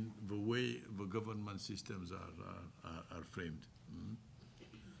in the way the government systems are framed. Mm-hmm.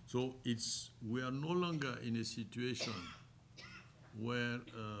 So we are no longer in a situation where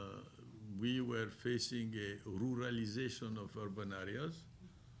we were facing a ruralization of urban areas.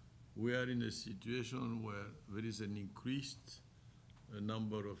 We are in a situation where there is an increased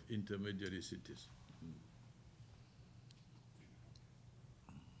number of intermediary cities.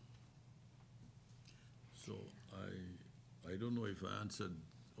 So I don't know if I answered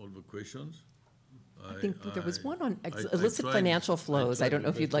all the questions. I think there was one on illicit financial flows. I don't know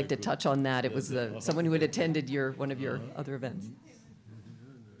if you'd like to touch on that. It was someone who had attended one of your other events. You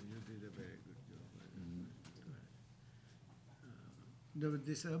did a very good job.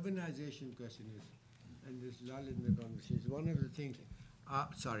 This urbanization question is, and this lull in the conversation is one of the things.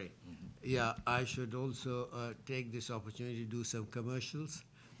 Sorry. Yeah, I should also take this opportunity to do some commercials.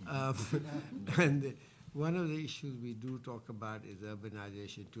 And one of the issues we do talk about is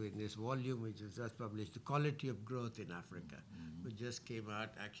urbanization too. In this volume, which was just published, The Quality of Growth in Africa, which just came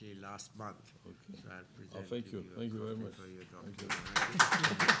out actually last month. Okay. So I'll present thank you. Thank you very much. For your document.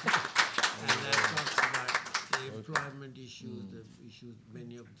 And that talks about the employment issues, the issues,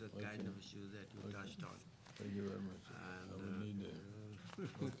 many of the kind of issues that you touched on. Thank you very much. And, I will need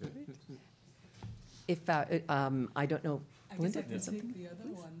Okay. If I don't know, I Linda, guess I can something? take the other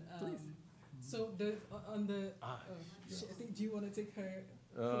one. Please. So I think, do you want to take her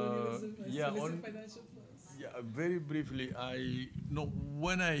colonialism and yeah, illicit financial flows? Yeah, very briefly,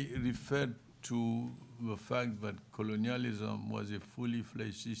 when I referred to the fact that colonialism was a fully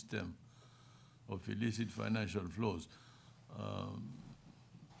fledged system of illicit financial flows,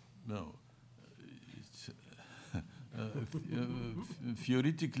 no.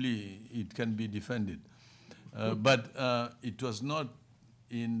 Theoretically, it can be defended, but it was not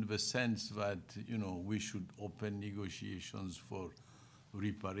in the sense that we should open negotiations for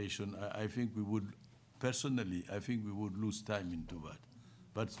reparation. I think we would, personally, I think we would lose time into that.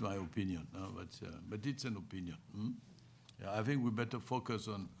 That's my opinion. But it's an opinion. Yeah, I think we better focus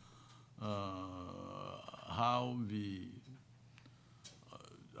on how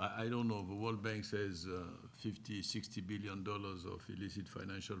I don't know, the World Bank says $50, $60 billion of illicit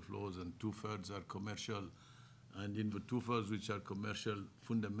financial flows, and 2/3 are commercial. And in the 2/3 which are commercial,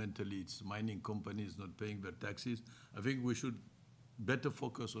 fundamentally it's mining companies not paying their taxes. I think we should better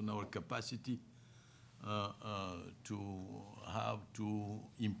focus on our capacity to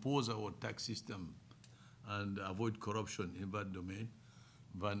impose our tax system and avoid corruption in that domain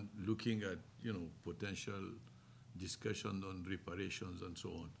than looking at, potential discussion on reparations and so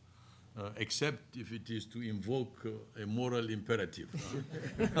on, except if it is to invoke a moral imperative.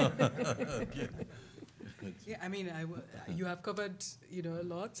 Okay. Yeah, I mean, you have covered, a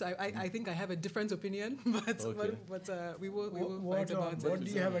lot. I think I have a different opinion, but Okay. we will fight about it. What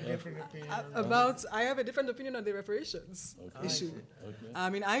do you have a different opinion I have a different opinion on the reparations issue. Okay. I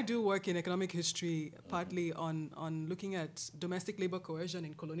mean, I do work in economic history, partly on looking at domestic labor coercion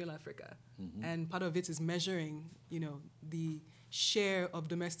in colonial Africa, and part of it is measuring, the share of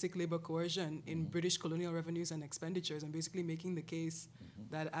domestic labor coercion in British colonial revenues and expenditures, and basically making the case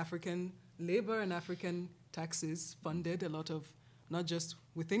that African labor and African taxes funded a lot of not just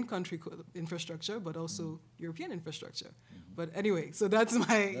within country infrastructure, but also European infrastructure. But anyway, so that's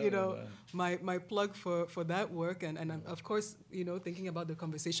my, my plug for that work. And I'm, of course, thinking about the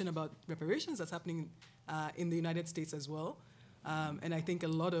conversation about reparations that's happening in the United States as well. And I think a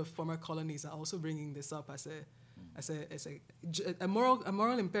lot of former colonies are also bringing this up as a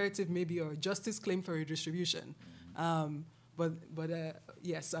moral imperative maybe, or justice claim for redistribution. But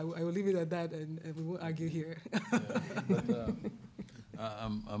yes, I will leave it at that, and we won't argue here.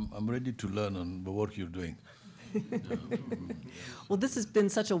 I'm ready to learn on the work you're doing. Well, this has been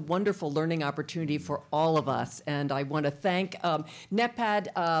such a wonderful learning opportunity for all of us, and I want to thank NEPAD,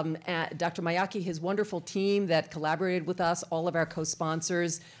 Dr. Mayaki, his wonderful team that collaborated with us, all of our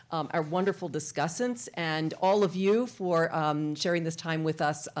co-sponsors, our wonderful discussants, and all of you for sharing this time with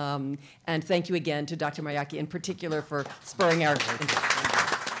us. And thank you again to Dr. Mayaki in particular for spurring our interest.